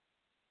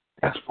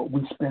 That's what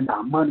we spend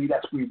our money.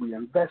 That's where we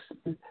invest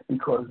it,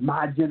 because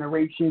my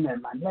generation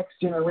and my next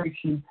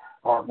generation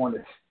are going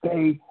to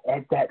stay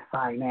at that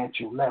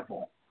financial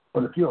level.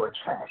 But if you're a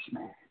trash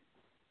man,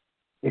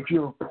 if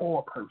you're a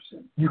poor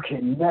person, you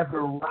can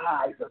never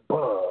rise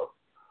above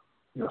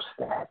your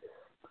status.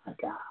 My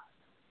God.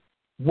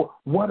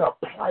 What a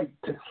plight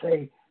to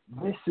say,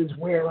 this is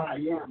where I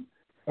am.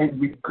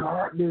 And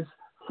regardless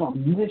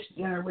from this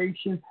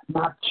generation,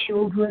 my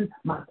children,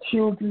 my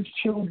children's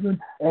children,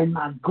 and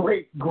my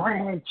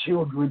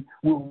great-grandchildren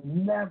will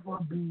never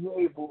be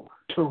able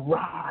to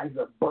rise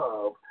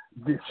above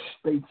this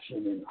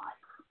station in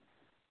life.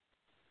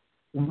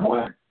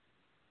 What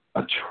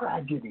a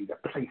tragedy to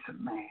place a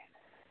man.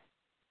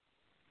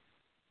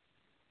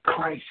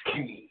 Christ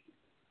came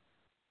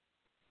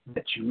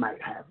that you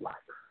might have life,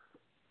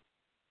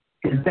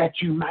 and that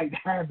you might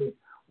have it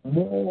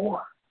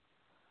more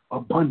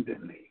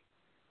abundantly.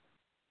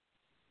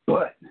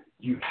 But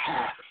you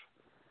have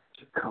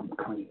to come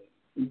clean.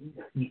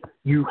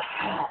 You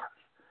have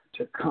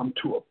to come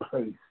to a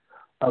place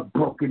of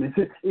brokenness.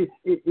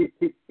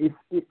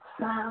 It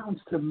sounds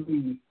to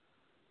me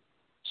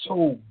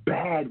so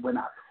bad when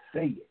I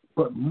say it,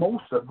 but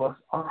most of us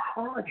are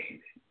hard-headed.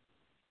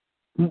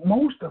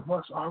 Most of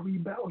us are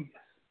rebellious.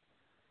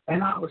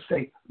 And I would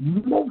say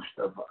most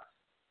of us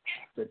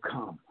have to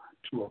come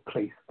to a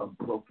place of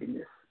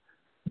brokenness.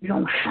 You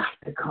don't have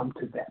to come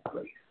to that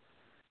place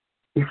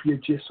if you're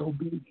just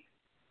obedient.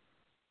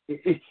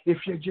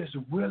 If you're just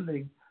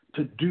willing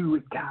to do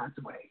it God's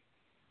way.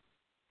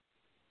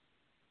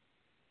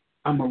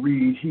 I'm going to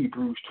read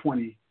Hebrews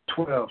 12,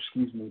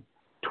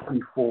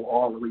 24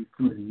 all the way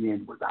through the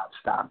end without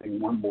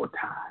stopping one more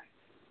time.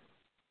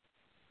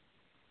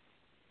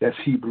 That's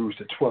Hebrews,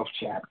 the 12th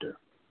chapter.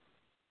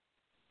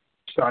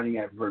 Starting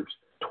at verse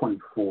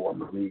 24, I'm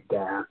going to read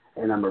down,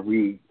 and I'm going to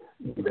read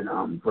even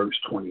verse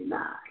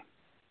 29.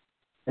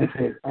 It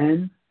says,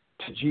 and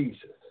to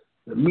Jesus,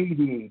 the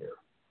mediator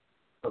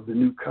of the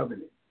new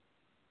covenant,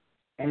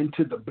 and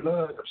to the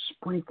blood of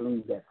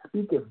sprinkling that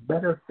speaketh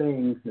better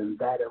things than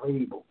that of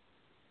Abel,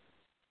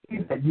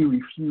 see that you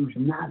refuse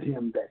not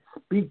him that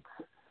speaks,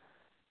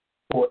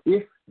 for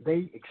if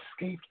they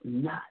escaped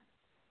not,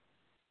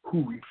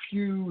 who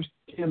refused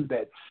him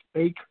that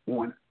spake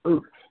on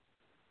earth,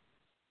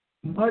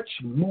 much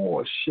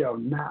more shall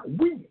not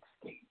we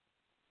escape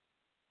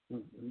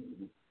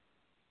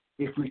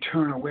if we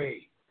turn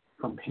away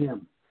from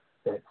him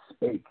that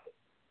spake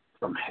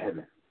from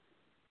heaven.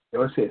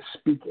 So it says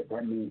speaker.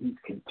 That means he's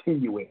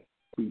continuing.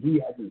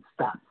 He hasn't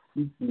stopped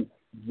speaking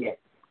yet.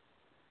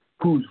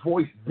 Whose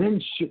voice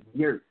then shook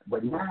the earth,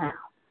 but now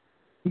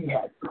he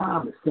had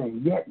promised,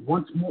 saying, yet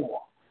once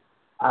more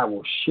I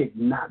will shake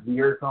not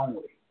the earth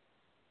only,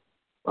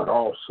 but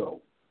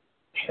also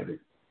heaven.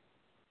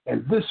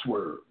 And this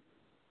word,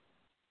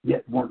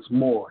 yet once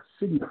more,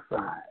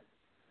 signifies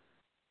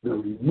the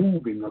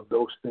removing of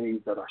those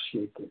things that are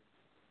shaken,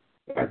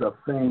 as of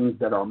things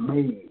that are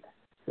made,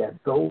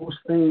 that those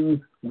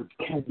things which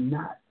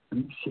cannot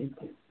be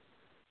shaken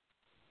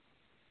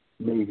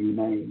may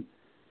remain.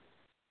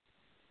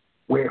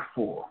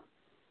 Wherefore,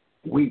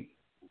 we,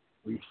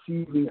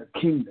 receiving a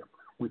kingdom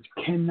which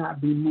cannot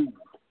be moved,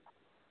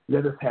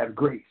 let us have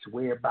grace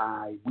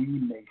whereby we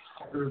may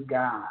serve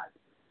God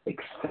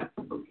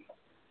acceptably.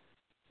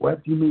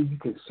 What do you mean you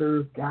can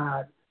serve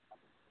God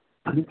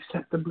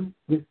unacceptably?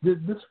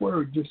 This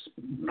word just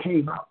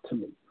came out to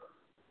me.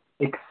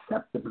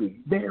 Acceptably.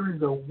 There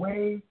is a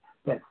way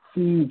that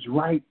seems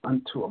right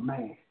unto a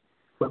man,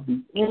 but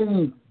the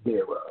ends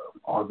thereof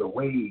are the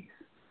ways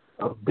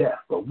of death.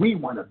 But we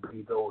want to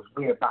be those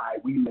whereby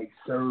we may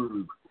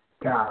serve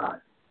God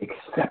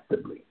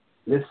acceptably.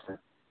 Listen,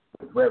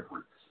 with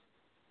reverence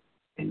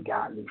and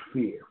godly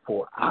fear,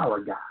 for our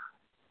God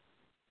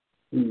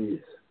is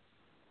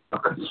a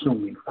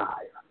consuming fire.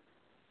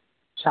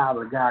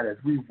 Child of God, as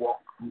we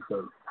walk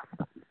through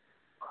earth,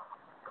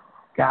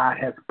 God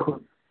has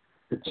put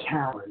the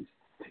challenge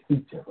to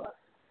each of us.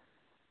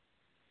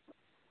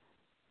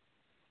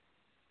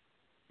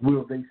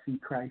 Will they see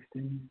Christ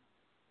in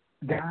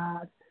you?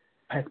 God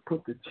has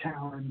put the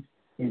challenge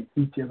in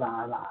each of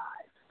our lives.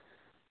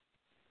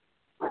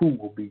 Who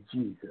will be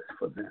Jesus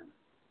for them?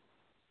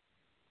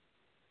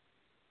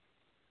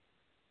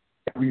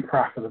 Every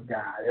prophet of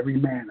God, every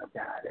man of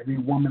God, every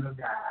woman of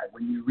God,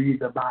 when you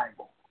read the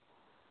Bible,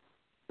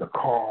 the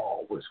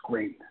call was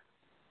great.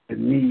 The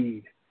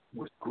need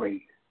was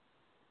great.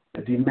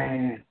 The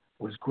demand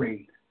was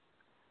great.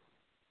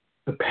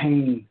 The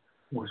pain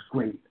was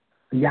great.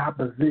 The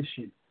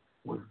opposition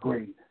was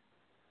great.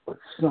 But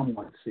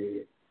someone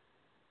said,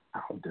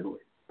 I'll do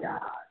it,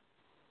 God,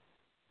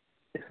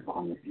 as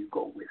long as you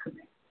go with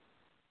me.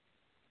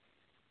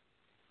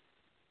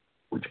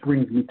 Which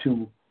brings me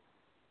to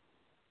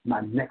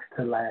my next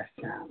to last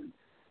challenge.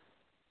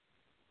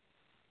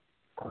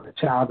 For the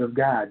child of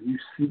God, you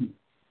see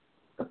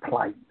the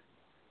plight.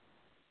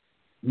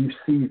 You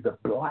see the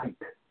blight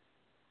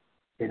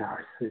in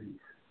our cities,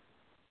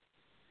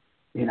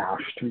 in our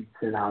streets,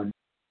 in our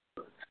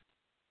neighborhoods.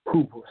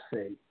 Who will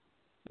say,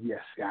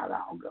 yes, God,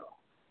 I'll go.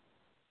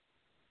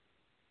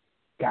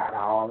 God,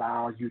 I'll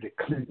allow you to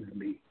cleanse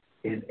me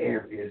in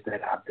areas that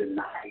I've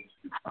denied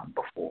you from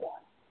before.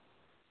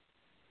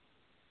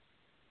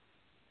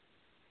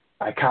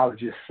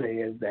 Psychologists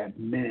say that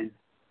men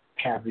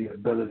have the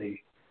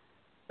ability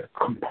to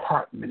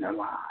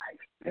compartmentalize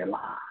their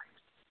lives,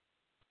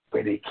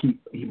 where they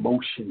keep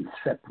emotions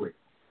separate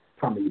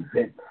from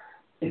events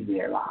in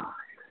their lives.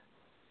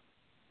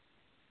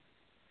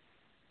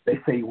 They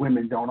say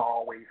women don't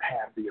always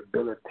have the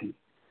ability to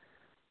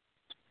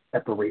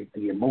separate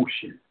the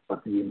emotion,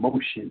 but the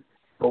emotion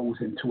goes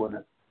into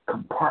a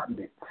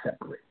compartment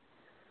separate.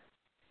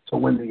 So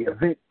when the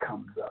event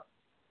comes up,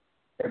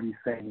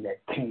 everything that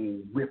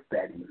came with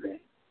that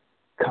event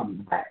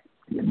comes back.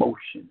 The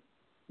emotion,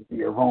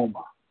 the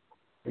aroma,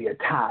 the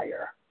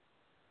attire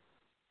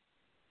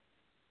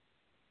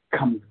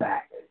comes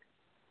back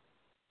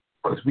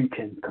because we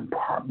can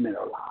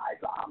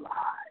compartmentalize our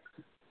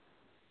lives.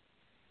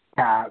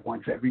 God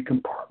wants every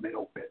compartment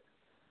open,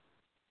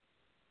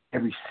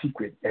 every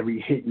secret, every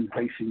hidden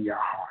place in your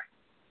heart,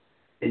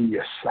 in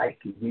your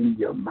psyche, in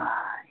your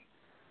mind,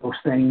 those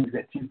things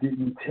that you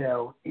didn't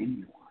tell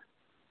anyone.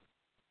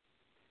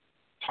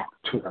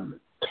 Talk to them.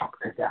 Talk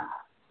to God.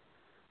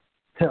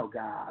 Tell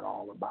God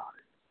all about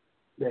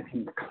it. Let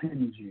him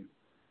cleanse you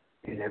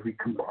in every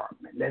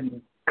compartment. Let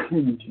him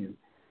cleanse you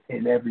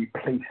in every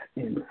place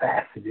and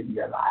facet in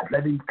your life.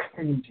 Let him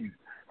cleanse you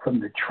from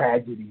the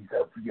tragedies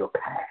of your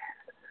past,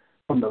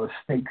 from the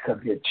mistakes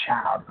of your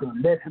childhood.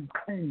 Let him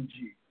cleanse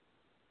you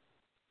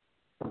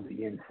from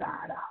the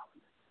inside out.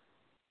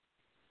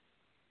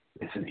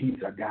 Listen,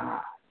 he's a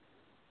God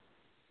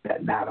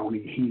that not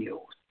only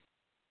heals,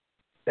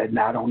 that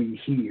not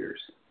only hears,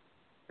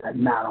 that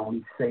not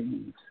only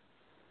saves,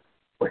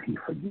 but he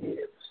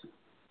forgives.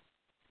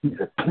 He's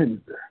a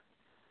cleanser.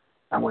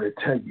 I want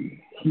to tell you,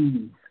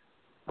 he's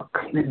a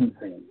cleansing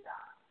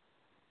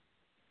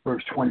God.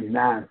 Verse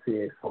 29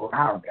 says, for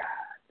our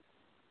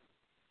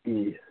God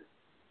is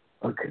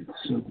a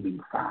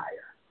consuming fire.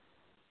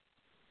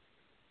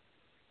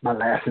 My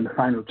last and the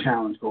final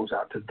challenge goes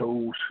out to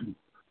those who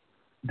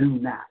do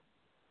not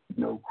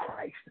know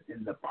Christ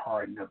in the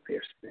pardon of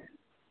their sin.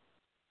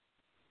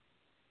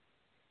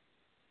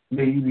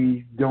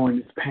 Maybe during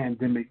this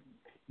pandemic,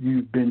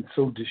 you've been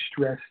so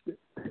distressed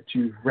that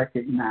you've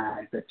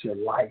recognized that your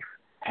life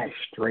has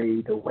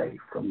strayed away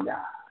from God,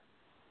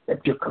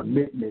 that your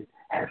commitment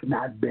has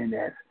not been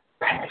as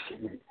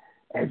passionate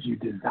as you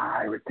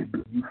desire it to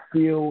be. You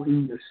feel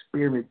in your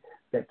spirit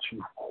that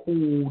you've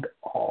cooled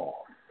off.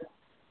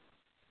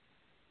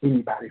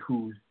 Anybody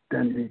who's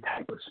done any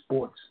type of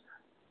sports,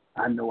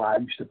 I know I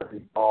used to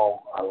play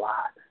ball a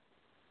lot.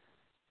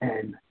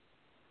 And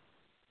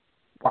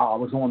while I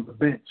was on the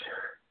bench,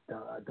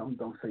 don't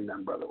say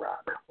nothing, Brother Rob.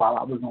 While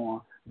I was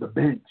on the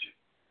bench,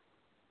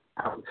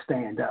 I would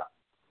stand up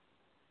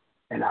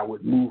and I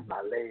would move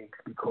my legs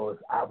because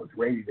I was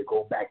ready to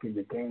go back in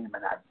the game,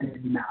 and I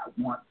did not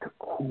want to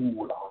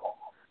cool off.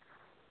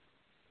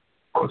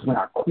 Because when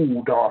I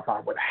cooled off,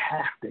 I would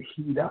have to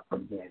heat up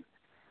again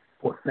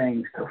for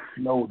things to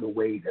flow the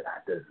way that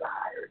I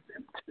desired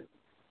them to.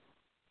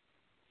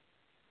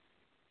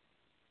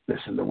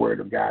 Listen, the word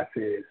of God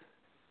says,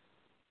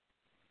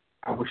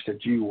 I wish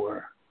that you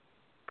were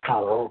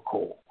hot or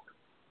cold.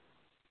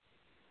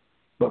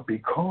 But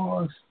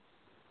because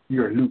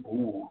you're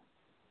lukewarm,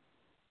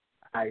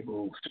 I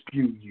will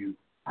spew you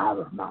out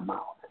of my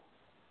mouth.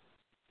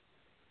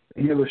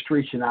 The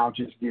illustration I'll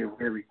just give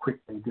very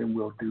quickly, then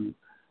we'll do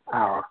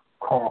our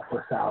call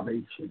for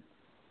salvation.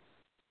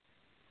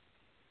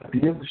 The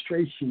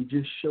illustration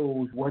just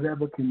shows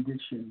whatever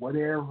condition,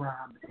 whatever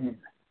I'm in.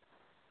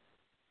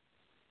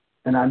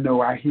 And I know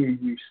I hear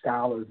you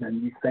scholars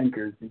and you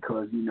thinkers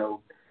because,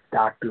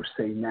 doctors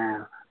say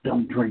now,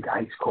 don't drink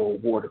ice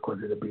cold water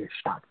because it'll be a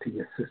shock to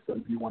your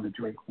system. You want to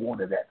drink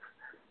water that's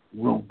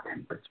room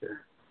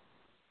temperature.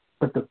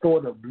 But the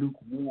thought of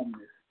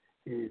lukewarmness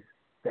is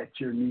that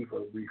you're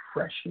neither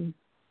refreshing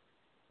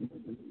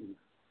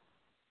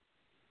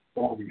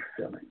or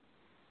refilling.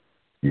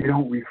 You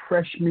don't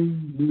refresh me,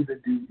 neither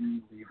do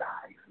you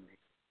revive me.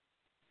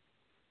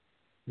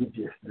 You're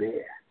just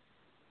there.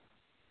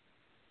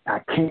 I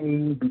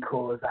came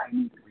because I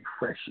needed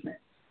refreshment,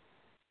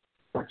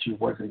 but you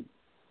wasn't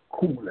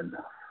cool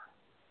enough.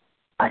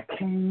 I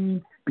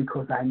came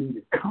because I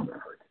needed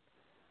comfort.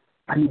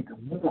 I needed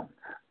warmth,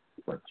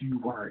 but you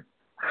weren't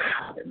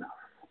hot enough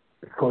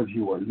because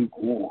you were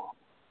lukewarm.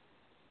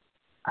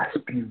 I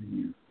spew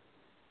you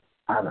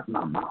out of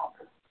my mouth.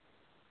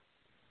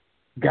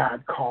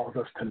 God calls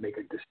us to make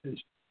a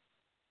decision.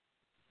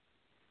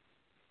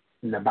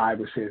 And the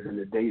Bible says, in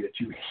the day that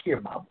you hear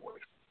my voice,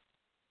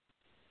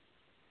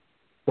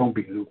 don't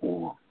be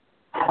lukewarm.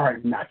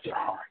 Harden not your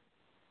heart.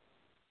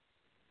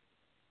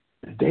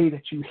 The day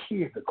that you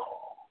hear the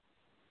call,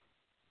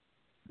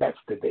 that's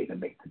the day to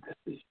make the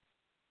decision.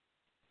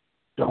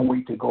 Don't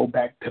wait to go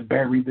back to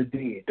bury the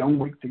dead. Don't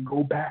wait to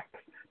go back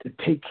to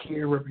take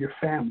care of your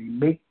family.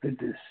 Make the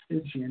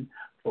decision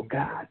for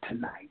God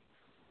tonight.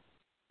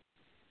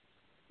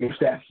 If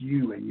that's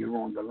you and you're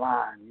on the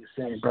line, you're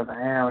saying, Brother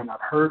Aaron,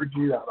 I've heard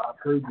you, I've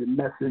heard your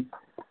message,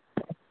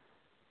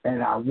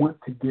 and I want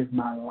to give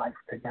my life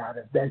to God.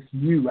 If that's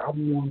you,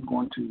 I'm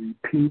going to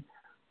repeat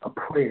a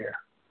prayer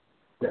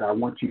that I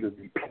want you to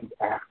repeat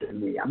after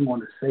me. I'm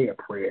going to say a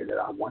prayer that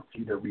I want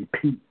you to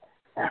repeat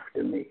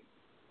after me.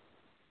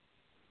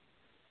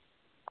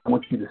 I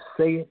want you to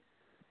say it,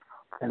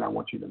 and I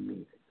want you to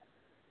mean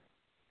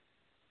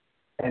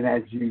it. And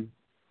as you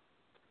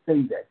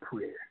say that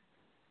prayer,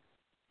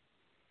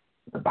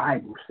 the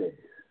Bible says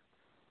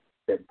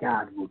that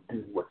God will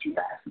do what you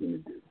ask him to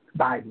do. The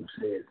Bible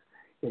says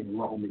in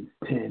Romans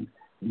 10,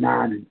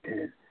 9 and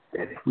 10,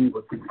 that if we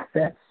would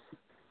confess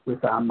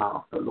with our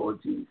mouth the Lord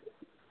Jesus,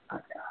 our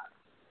God,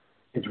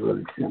 it's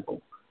really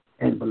simple,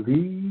 and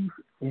believe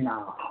in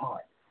our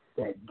heart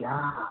that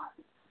God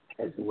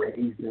has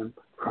raised him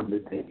from the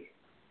dead,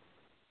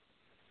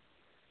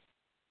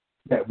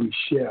 that we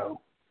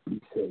shall be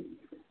saved.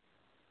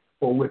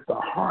 For with the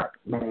heart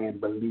man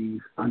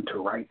believes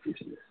unto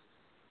righteousness,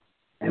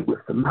 and with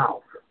the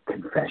mouth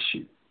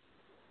confession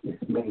is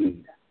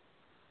made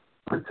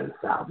unto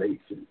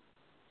salvation.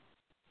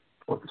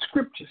 For the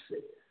scripture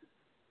says,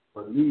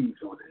 believes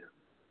on him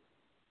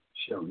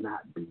shall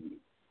not be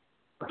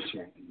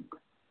ashamed.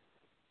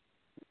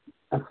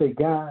 I say,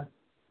 God,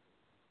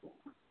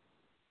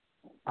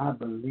 I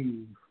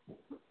believe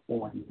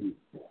on you.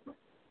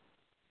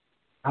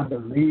 I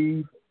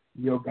believe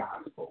your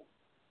gospel.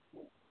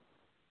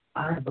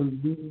 I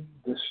believe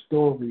the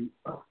story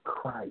of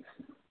Christ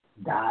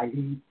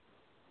dying,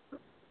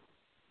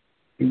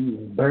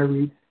 being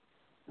buried,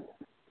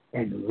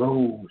 and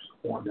rose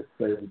on the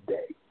third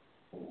day.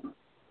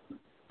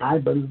 I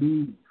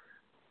believe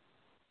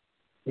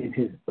in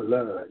his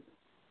blood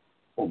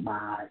for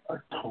my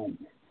atonement.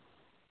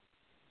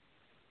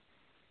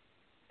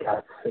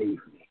 God save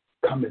me.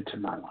 Come into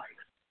my life.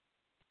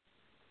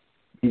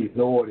 Be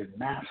Lord and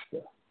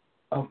Master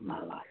of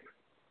my life.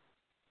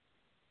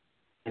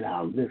 And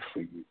I'll live for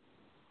you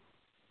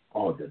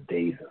all the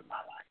days of my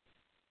life.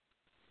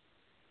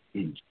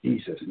 In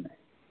Jesus' name.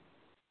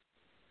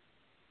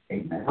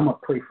 Amen. I'm going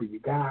to pray for you,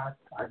 God.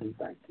 I do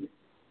thank you.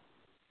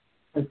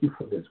 Thank you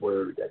for this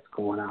word that's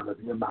going out of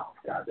your mouth,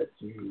 God, that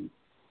you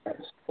have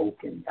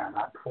spoken. God,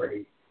 I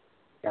pray,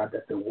 God,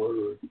 that the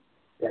word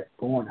that's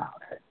going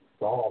out has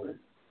fallen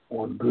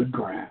on good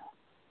ground,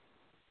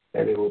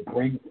 that it will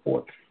bring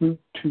forth fruit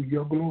to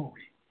your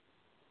glory.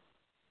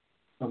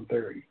 Some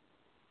 30,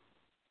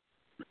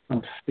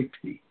 some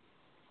 60,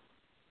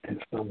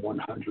 and some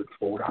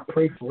 100-fold. I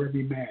pray for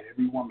every man,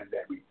 every woman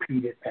that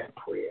repeated that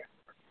prayer,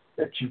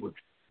 that you would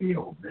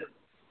fill them,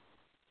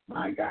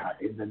 my God,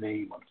 in the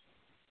name of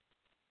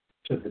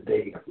Jesus, to the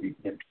day of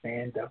them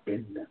stand up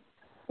in them,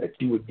 that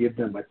you would give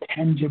them a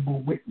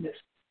tangible witness,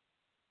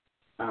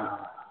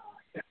 God,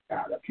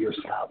 of your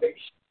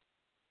salvation.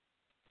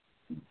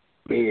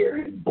 Bear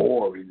and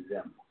bore in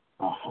them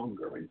a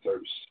hunger and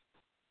thirst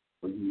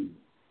for you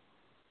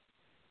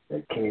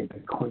that can't be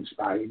quenched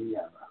by any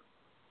other.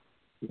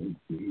 In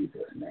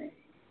Jesus' name.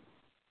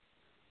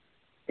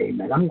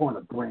 Amen. I'm going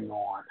to bring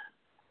on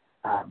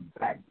I'm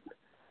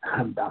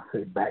about to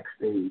say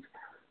backstage,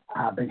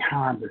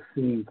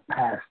 behind-the-scenes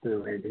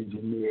pastor and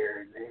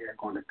engineer, and they're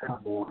going to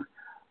come on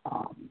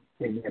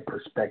in their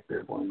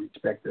perspective on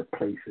respective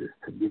places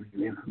to give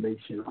you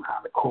information on how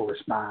to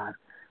correspond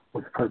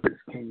with Purpose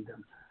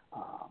Kingdom,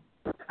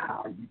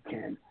 how you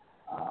can,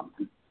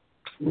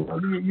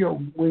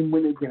 when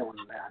they get on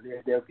the line,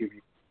 they'll give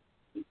you.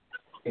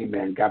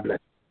 Amen. God bless.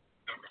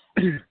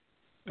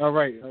 All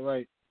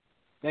right.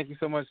 Thank you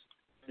so much,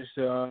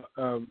 Mr.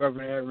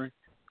 Reverend Aaron,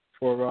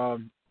 for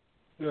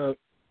the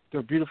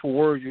beautiful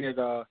words you had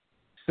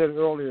said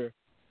earlier.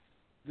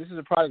 This is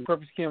a product of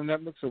Purpose Kingdom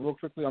Network, so real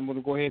quickly I'm going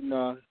to go ahead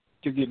and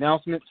give the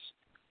announcements.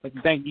 I'd like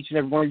to thank each and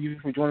every one of you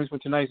for joining us for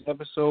tonight's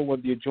episode,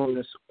 whether you're joining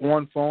us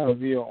on phone or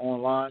via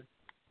online.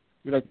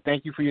 We'd like to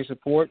thank you for your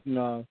support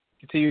and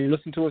continue to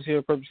listen to us here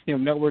at Purpose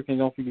Kingdom Network, and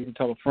don't forget to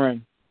tell a friend.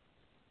 If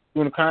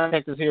you want to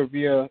contact us here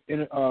via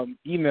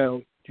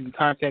email, you can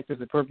contact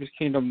us at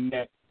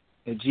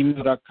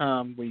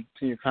purposekingdomnet@gmail.com, where you can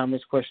send your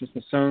comments, questions,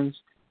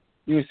 concerns.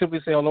 You can simply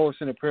say hello or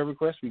send a prayer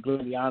request. We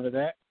gladly honor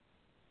that.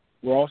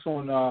 We're also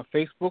on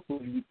Facebook.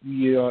 We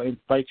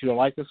invite you to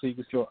like us so you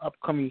can see our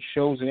upcoming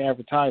shows and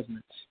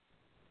advertisements.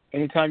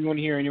 Anytime you want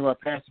to hear any of our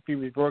past and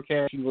previous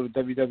broadcasts, you can go to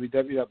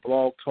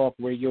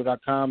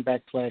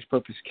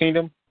www.blogtalkradio.com/Purpose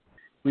Kingdom.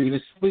 where you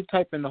can simply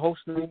type in the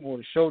host name or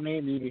the show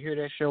name, and you can hear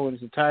that show in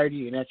its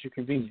entirety and at your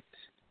convenience.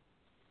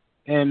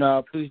 And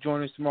please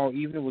join us tomorrow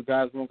evening with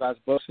God's Will, God's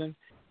Blessing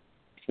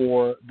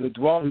for The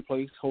Dwelling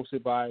Place,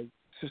 hosted by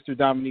Sister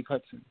Dominique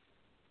Hudson.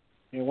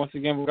 And once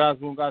again, with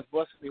God's Will, God's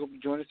Blessing, we hope you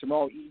join us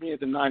tomorrow evening at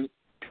the 9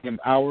 p.m.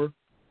 hour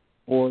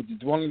for The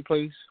Dwelling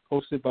Place,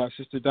 hosted by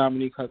Sister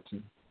Dominique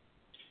Hudson.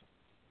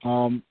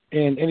 And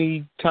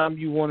any time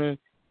you want to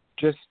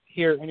just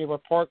hear any of our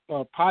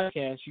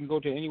podcasts, you can go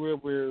to anywhere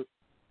where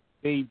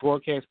they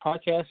broadcast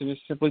podcasts and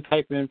just simply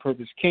type in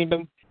Purpose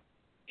Kingdom,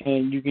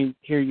 and you can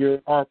hear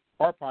our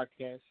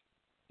podcast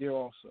there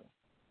also.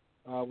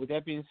 With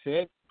that being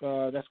said,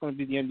 that's going to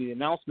be the end of the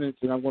announcements,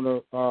 and I'm going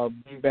to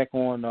bring back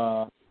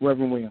on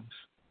Reverend Williams.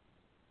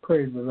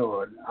 Praise the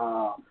Lord.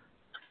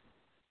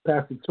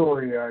 Pastor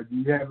Tori, do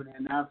you have any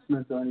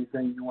announcements or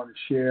anything you want to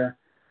share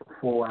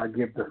before I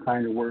give the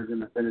final words in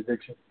the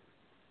benediction?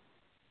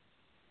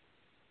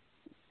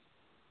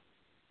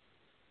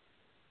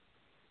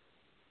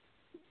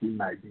 He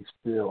might be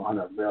still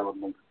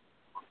unavailable.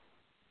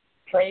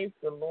 Praise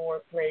the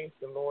Lord, praise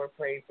the Lord,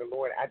 praise the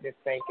Lord. I just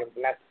thank and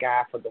bless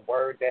God for the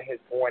word that has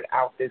gone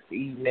out this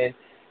evening.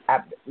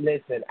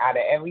 Listen, out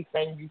of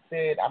everything you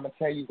said, I'm going to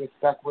tell you what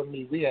stuck with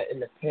me. We are in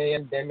the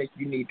pandemic.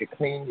 You need to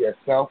clean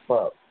yourself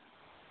up.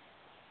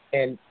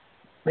 And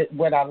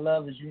what I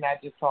love is you're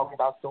not just talking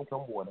about soap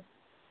and water.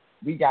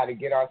 We got to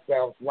get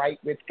ourselves right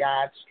with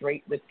God,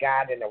 straight with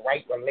God, in the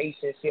right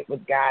relationship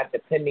with God,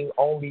 depending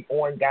only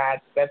on God,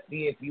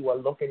 especially if you are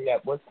looking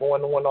at what's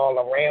going on all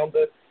around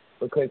us.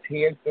 Because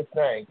here's the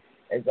thing,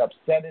 as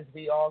upset as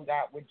we all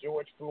got with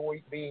George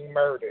Floyd being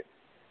murdered,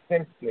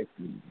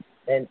 senselessly,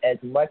 and as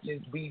much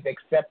as we've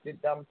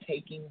accepted them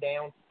taking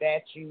down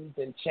statues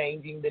and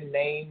changing the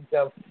names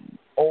of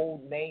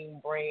old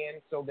name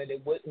brands so that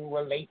it wouldn't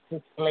relate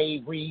to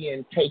slavery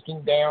and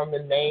taking down the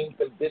names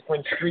of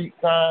different street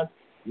signs,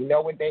 you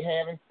know what they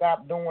haven't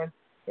stopped doing?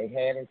 They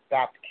haven't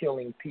stopped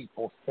killing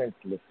people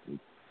senselessly.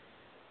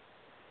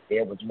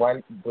 There was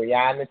one,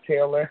 Breonna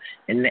Taylor,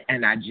 and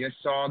I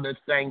just saw this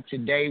thing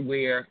today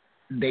where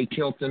they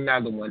killed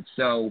another one.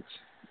 So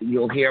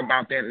you'll hear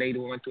about that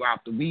later on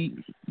throughout the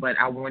week. But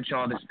I want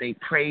y'all to stay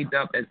prayed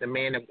up as the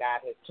man of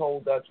God has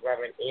told us.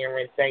 Reverend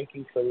Aaron, thank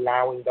you for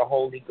allowing the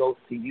Holy Ghost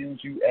to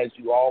use you as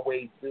you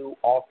always do.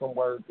 Awesome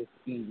word this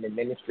evening.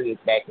 Ministry is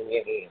back in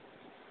your hands.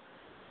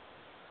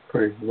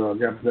 Praise the Lord.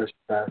 God bless you,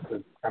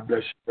 Pastor. God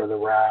bless you, Brother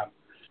Rob.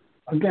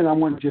 Again, I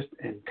want to just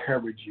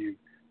encourage you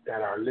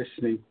that are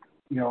listening,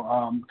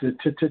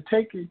 to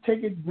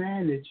take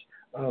advantage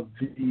of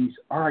these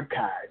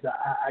archives.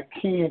 I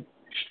can't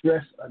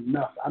stress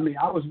enough. I mean,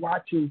 I was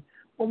watching,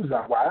 what was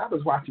I watching? I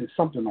was watching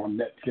something on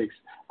Netflix.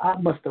 I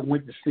must have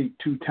went to sleep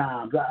 2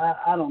 times.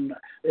 I don't know.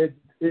 It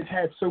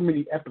had so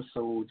many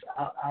episodes.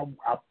 I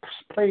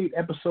played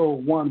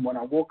episode 1 when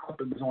I woke up.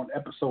 It was on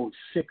episode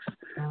 6.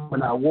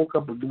 When I woke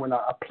up, when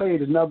I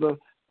played it,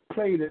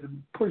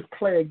 pushed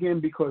play again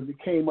because it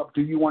came up.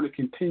 Do you want to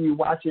continue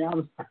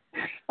watching?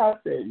 I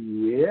said,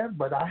 yeah,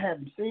 but I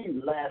hadn't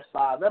seen the last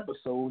 5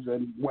 episodes.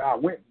 And when I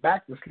went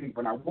back to sleep,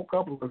 when I woke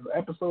up, it was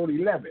episode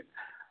 11.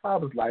 I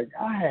was like,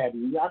 I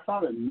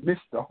thought I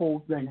missed the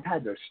whole thing. I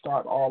had to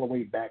start all the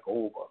way back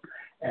over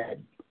at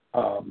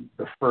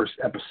the first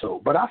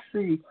episode. But I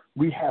see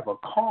we have a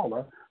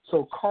caller.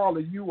 So,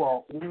 caller, you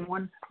are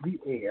on the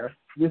air.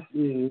 This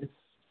is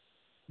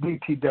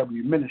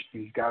D.T.W.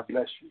 Ministries. God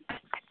bless you.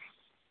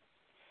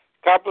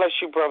 God bless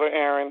you, Brother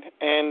Aaron.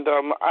 And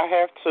I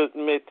have to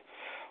admit,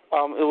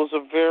 it was a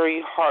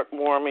very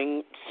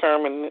heartwarming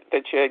sermon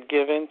that you had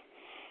given.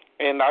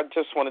 And I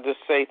just wanted to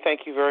say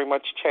thank you very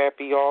much,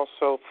 Chappie,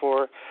 also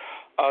for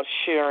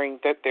sharing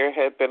that there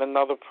had been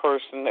another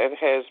person that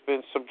has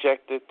been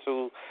subjected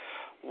to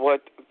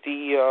what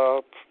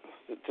the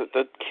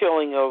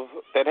killing of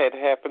that had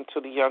happened to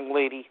the young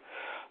lady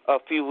a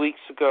few weeks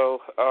ago,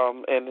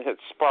 and it had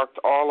sparked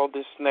all of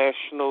this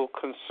national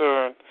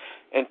concern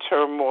and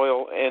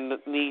turmoil and the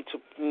need to,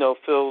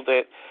 feel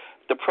that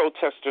the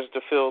protesters to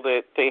feel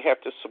that they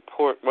have to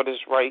support what is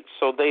right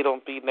so they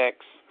don't be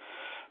next.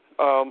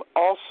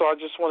 Also, I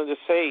just wanted to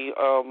say,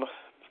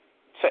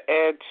 to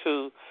add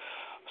to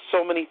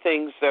so many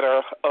things that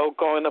are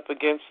going up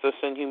against us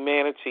in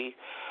humanity,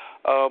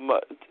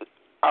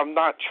 I'm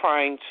not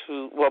trying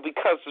to,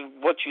 because of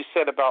what you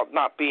said about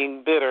not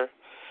being bitter,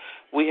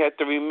 we have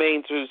to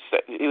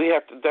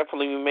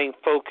definitely remain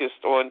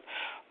focused on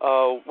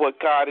what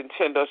God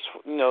intended us,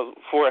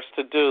 for us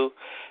to do,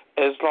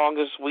 as long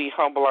as we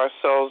humble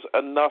ourselves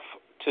enough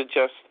to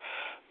just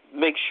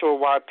make sure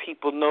why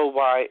people know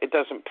why it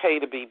doesn't pay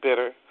to be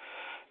bitter.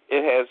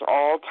 It has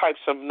all types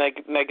of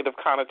negative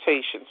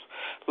connotations.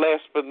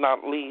 Last but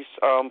not least,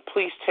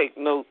 please take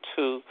note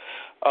to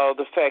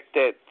the fact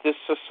that this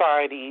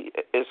society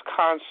is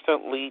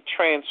constantly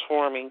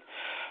transforming.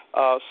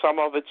 Some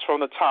of it's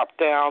from the top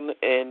down,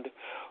 and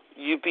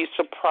you'd be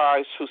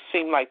surprised who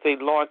seem like they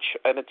launch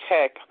an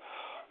attack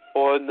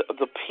on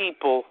the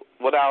people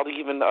without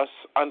even us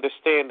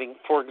understanding.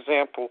 For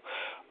example,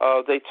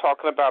 they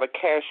talking about a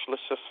cashless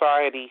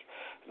society.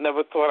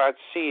 Never thought I'd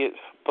see it,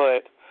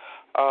 but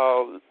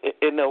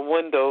in a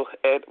window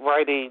at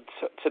Rite Aid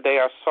today,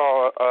 I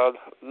saw a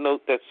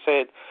note that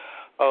said,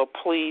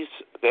 please,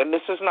 and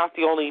this is not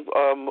the only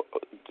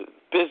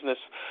business,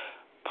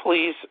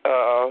 please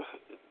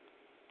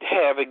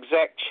have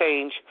exact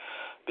change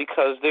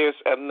because there's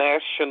a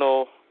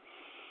national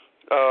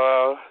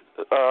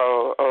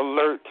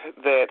alert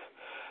that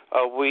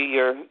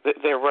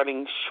they're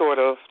running short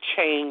of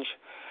change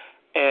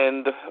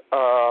and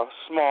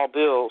small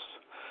bills.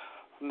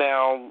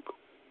 Now,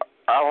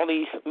 I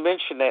only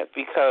mention that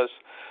because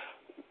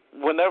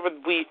whenever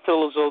we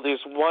feel as though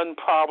there's one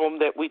problem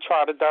that we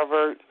try to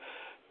divert,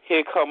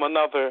 here come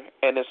another,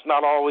 and it's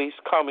not always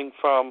coming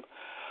from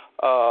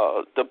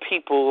the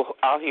people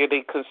out here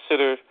they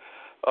consider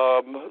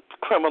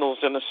criminals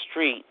in the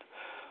street.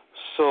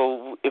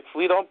 So if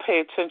we don't pay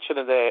attention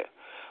to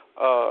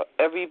that,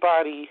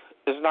 everybody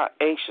is not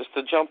anxious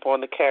to jump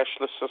on the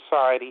cashless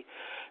society.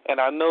 And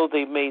I know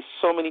they made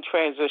so many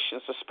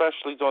transitions,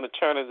 especially during the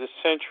turn of this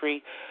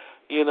century.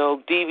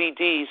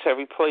 DVDs have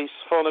replaced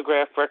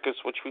phonograph records,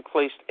 which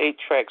replaced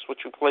 8-tracks, which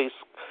replaced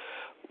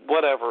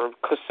whatever,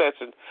 cassettes.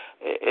 And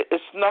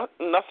it's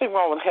nothing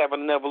wrong with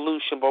having an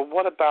evolution, but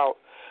what about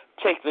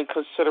taking into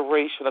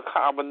consideration a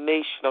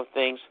combination of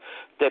things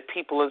that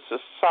people in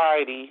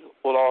society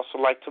would also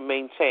like to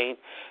maintain?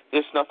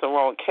 There's nothing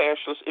wrong with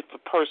cashless if the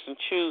person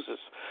chooses,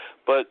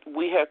 but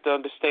we have to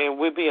understand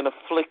we're being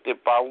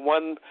afflicted by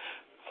one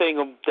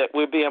thing that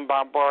we're being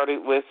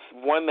bombarded with,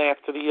 one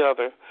after the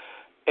other,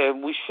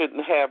 and we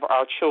shouldn't have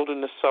our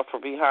children to suffer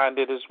behind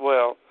it as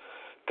well.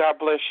 God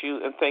bless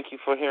you, and thank you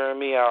for hearing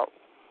me out.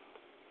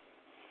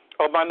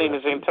 Oh, my name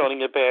is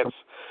Antonia Betts,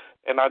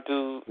 and I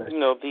do,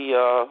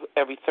 the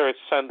every third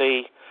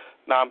Sunday,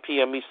 9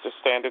 p.m. Eastern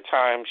Standard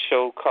Time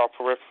show called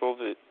Peripheral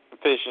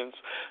Visions.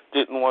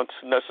 Didn't want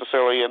to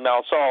necessarily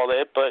announce all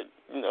that, but,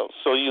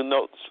 so you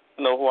know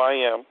who I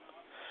am.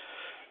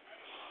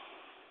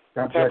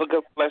 Have a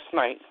good, blessed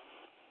night.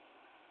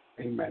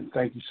 Amen.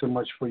 Thank you so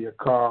much for your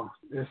call.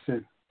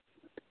 Listen,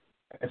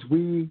 as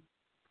we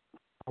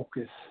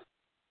focus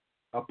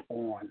up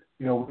on,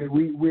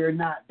 we're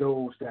not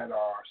those that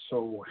are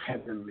so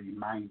heavenly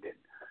minded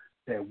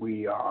that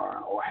we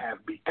are or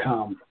have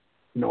become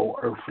no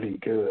earthly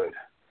good.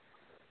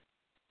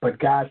 But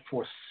God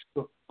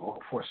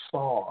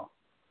foresaw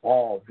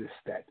all this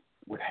that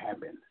would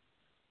happen,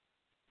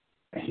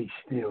 and He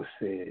still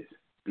says,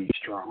 be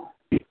strong.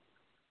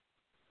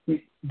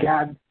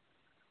 God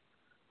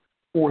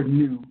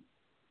foreknew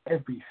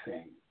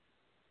everything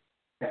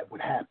that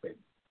would happen,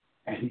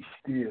 and He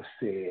still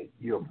said,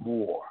 you're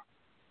more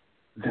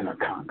than a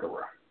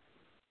conqueror.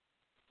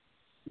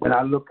 When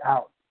I look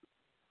out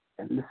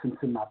and listen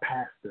to my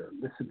pastor,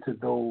 listen to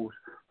those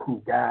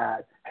who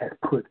God has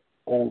put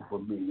over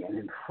me and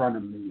in front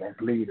of me as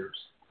leaders,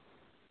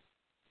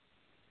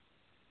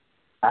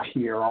 I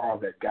hear all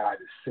that God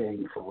is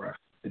saying for us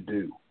to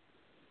do.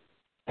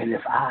 And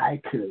if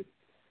I could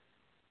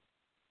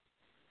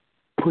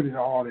put it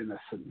all in a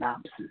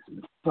synopsis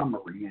and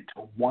summary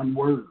into one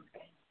word,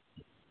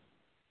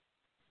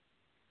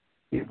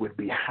 it would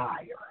be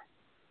higher.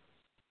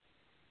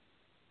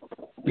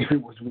 If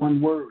it was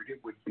one word, it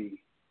would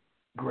be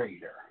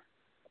greater.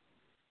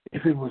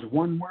 If it was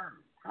one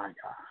word, my God,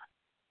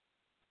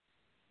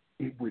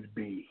 it would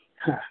be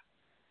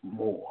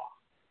more.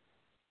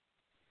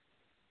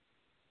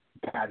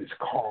 God is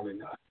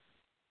calling us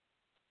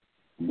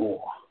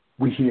more.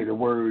 We hear the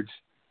words,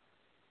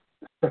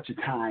 such a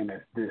time as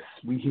this.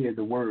 We hear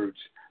the words,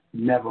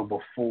 never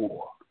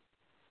before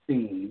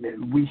seen.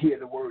 We hear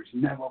the words,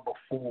 never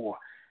before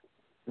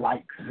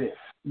like this.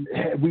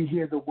 We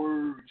hear the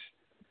words,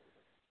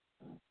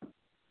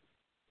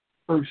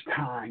 first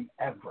time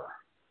ever.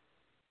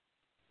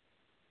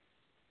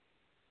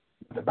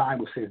 The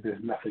Bible says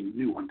there's nothing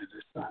new under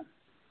the sun.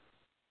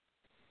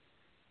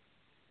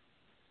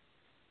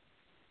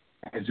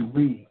 as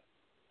we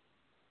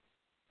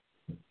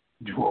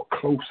draw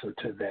closer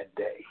to that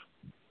day,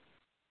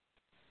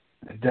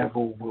 the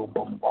devil will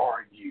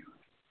bombard you,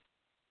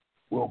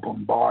 will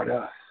bombard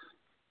us,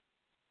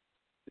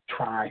 to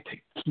try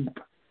to keep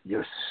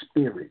your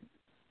spirit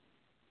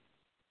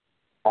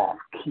off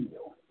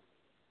keel,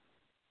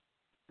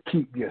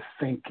 keep your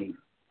thinking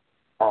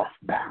off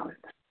balance,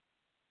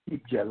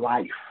 keep your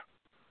life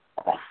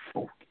off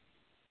focus,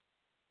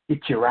 get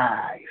your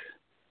eyes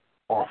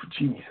off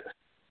Jesus,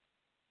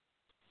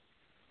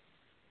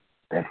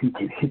 that he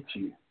can hit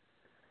you.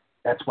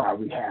 That's why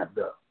we have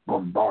the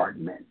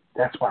bombardment.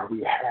 That's why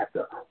we have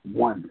the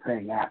one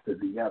thing after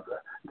the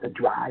other to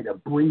try to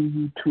bring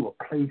you to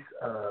a place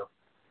of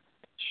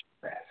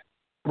stress,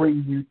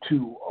 bring you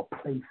to a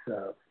place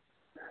of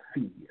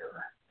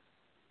fear,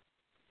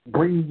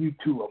 bring you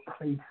to a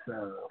place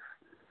of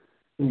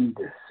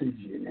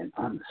indecision and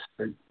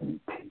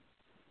uncertainty,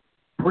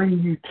 bring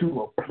you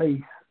to a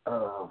place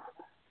of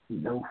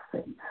no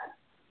faith.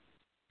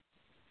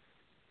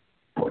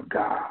 But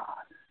God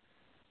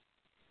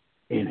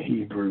in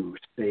Hebrews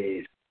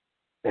says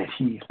that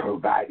he's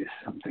provided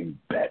something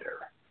better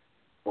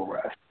for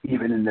us.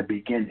 Even in the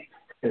beginning,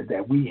 says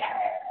that we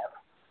have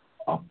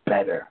a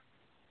better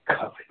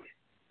covenant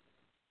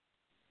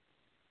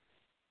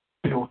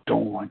built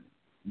on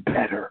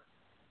better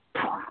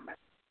promise.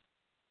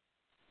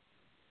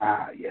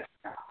 Yes,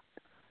 God.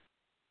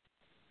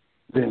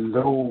 Than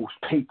those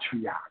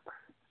patriarchs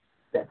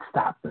that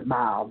stopped the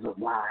mouths of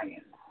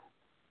lions,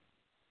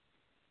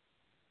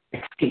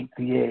 escaped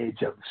the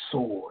edge of the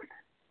sword.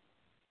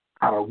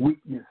 Our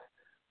weakness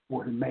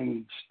was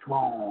made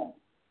strong,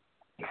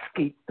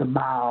 escaped the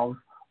mouths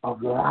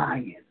of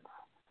lions.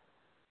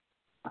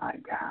 My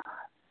God.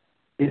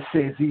 It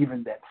says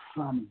even that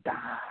some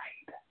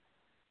died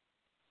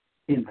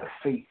in the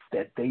faith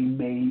that they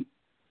may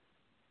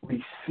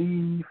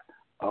receive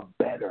a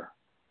better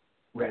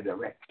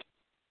resurrection.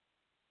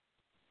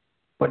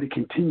 But it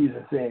continues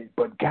to say,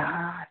 but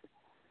God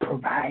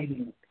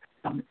providing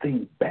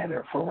something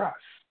better for us.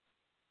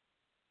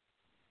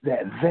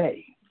 That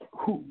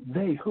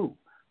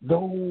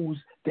those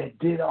that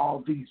did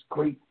all these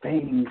great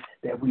things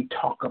that we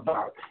talk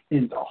about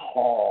in the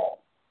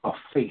hall of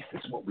faith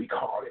is what we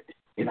call it.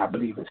 And I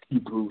believe it's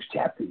Hebrews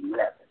chapter 11.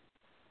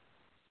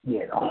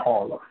 Yeah, the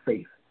hall of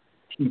faith,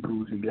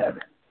 Hebrews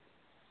 11.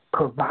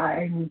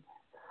 Providing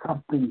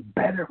something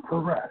better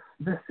for us.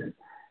 Listen,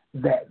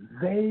 that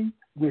they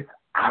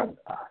without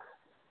us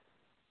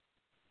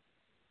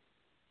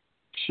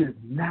should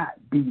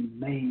not be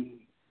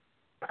made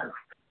perfect.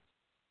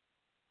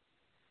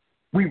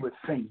 We would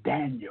think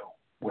Daniel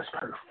was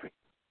perfect.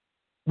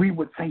 We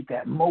would think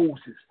that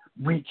Moses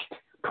reached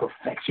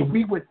perfection.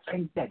 We would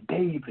think that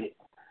David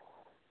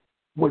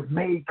was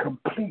made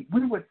complete.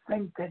 We would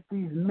think that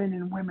these men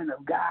and women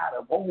of God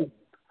of old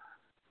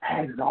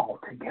had it all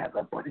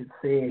together, but it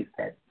says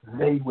that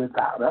they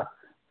without us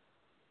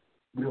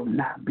will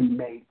not be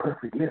made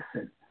perfect.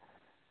 Listen,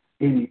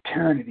 in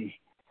eternity,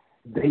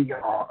 they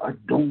are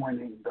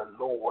adorning the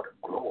Lord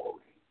of glory.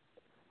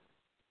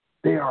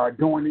 They are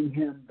adorning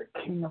him, the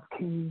King of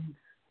kings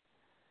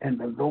and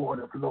the Lord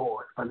of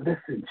lords. But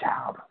listen,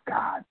 child of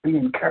God, be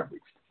encouraged,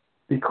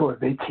 because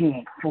they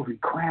can't fully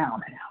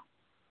crown him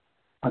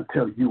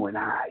until you and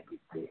I get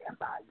there,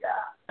 my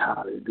God.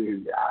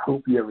 Hallelujah. I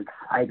hope you're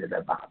excited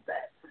about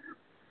that.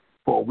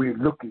 For we're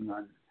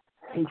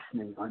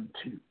hastening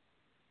unto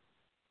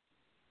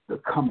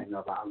the coming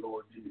of our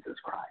Lord Jesus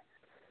Christ.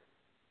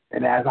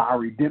 And as our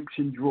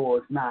redemption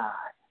draws nigh,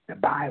 the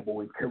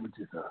Bible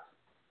encourages us.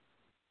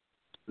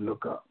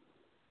 Look up.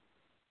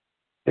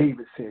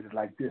 David said it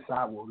like this: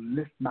 I will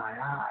lift my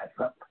eyes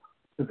up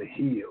to the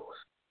hills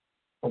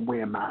from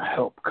where my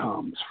help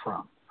comes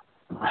from.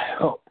 My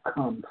help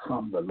comes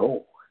from the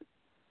Lord,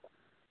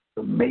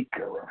 the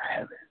maker of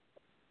heaven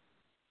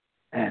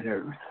and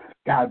earth.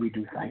 God, we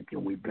do thank you.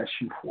 We bless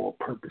you for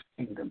Purpose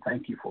Kingdom.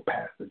 Thank you for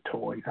Pastor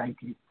Toy. Thank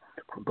you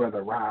for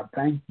Brother Rob.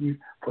 Thank you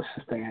for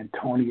Sister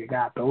Antonia,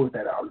 God, those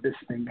that are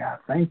listening, God.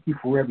 Thank you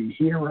for every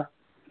hearer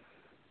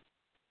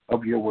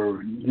of your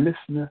word,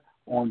 listener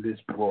on this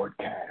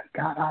broadcast.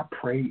 God, I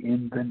pray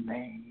in the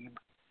name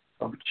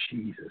of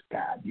Jesus,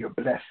 God, your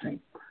blessing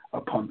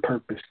upon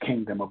Purpose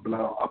Kingdom,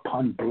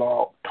 upon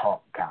Blog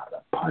Talk, God,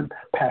 upon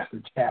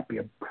Pastor Chappie,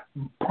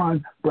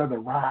 upon Brother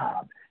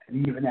Rob,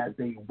 and even as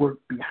they work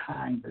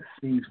behind the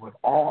scenes with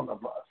all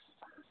of us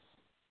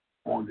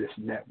on this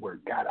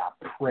network, God, I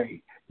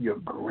pray your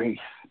grace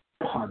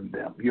upon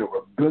them, your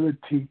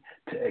ability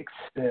to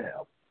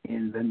excel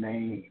in the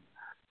name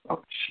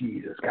of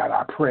Jesus. God,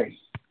 I pray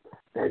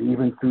that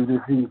even through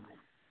this evening,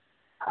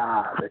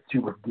 that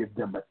you would give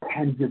them a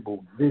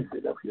tangible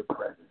visit of your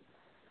presence.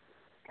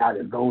 God,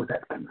 and those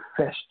that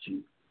confessed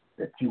you,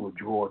 that you will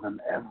draw them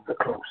ever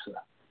closer.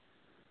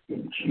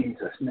 In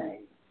Jesus'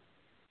 name,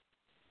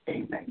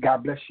 amen.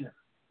 God bless you.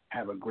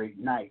 Have a great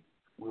night.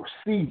 We'll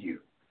see you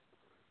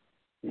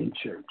in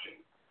church.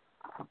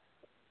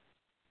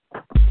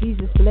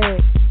 Jesus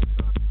bled.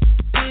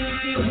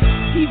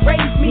 He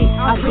raised me,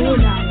 I will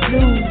not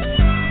lose.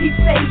 He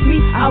saved me,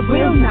 I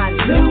will not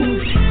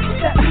lose.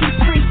 Set me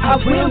free, I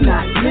will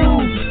not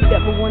lose.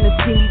 Never wanna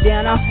see me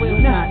down, I will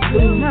not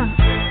lose.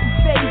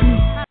 Save me.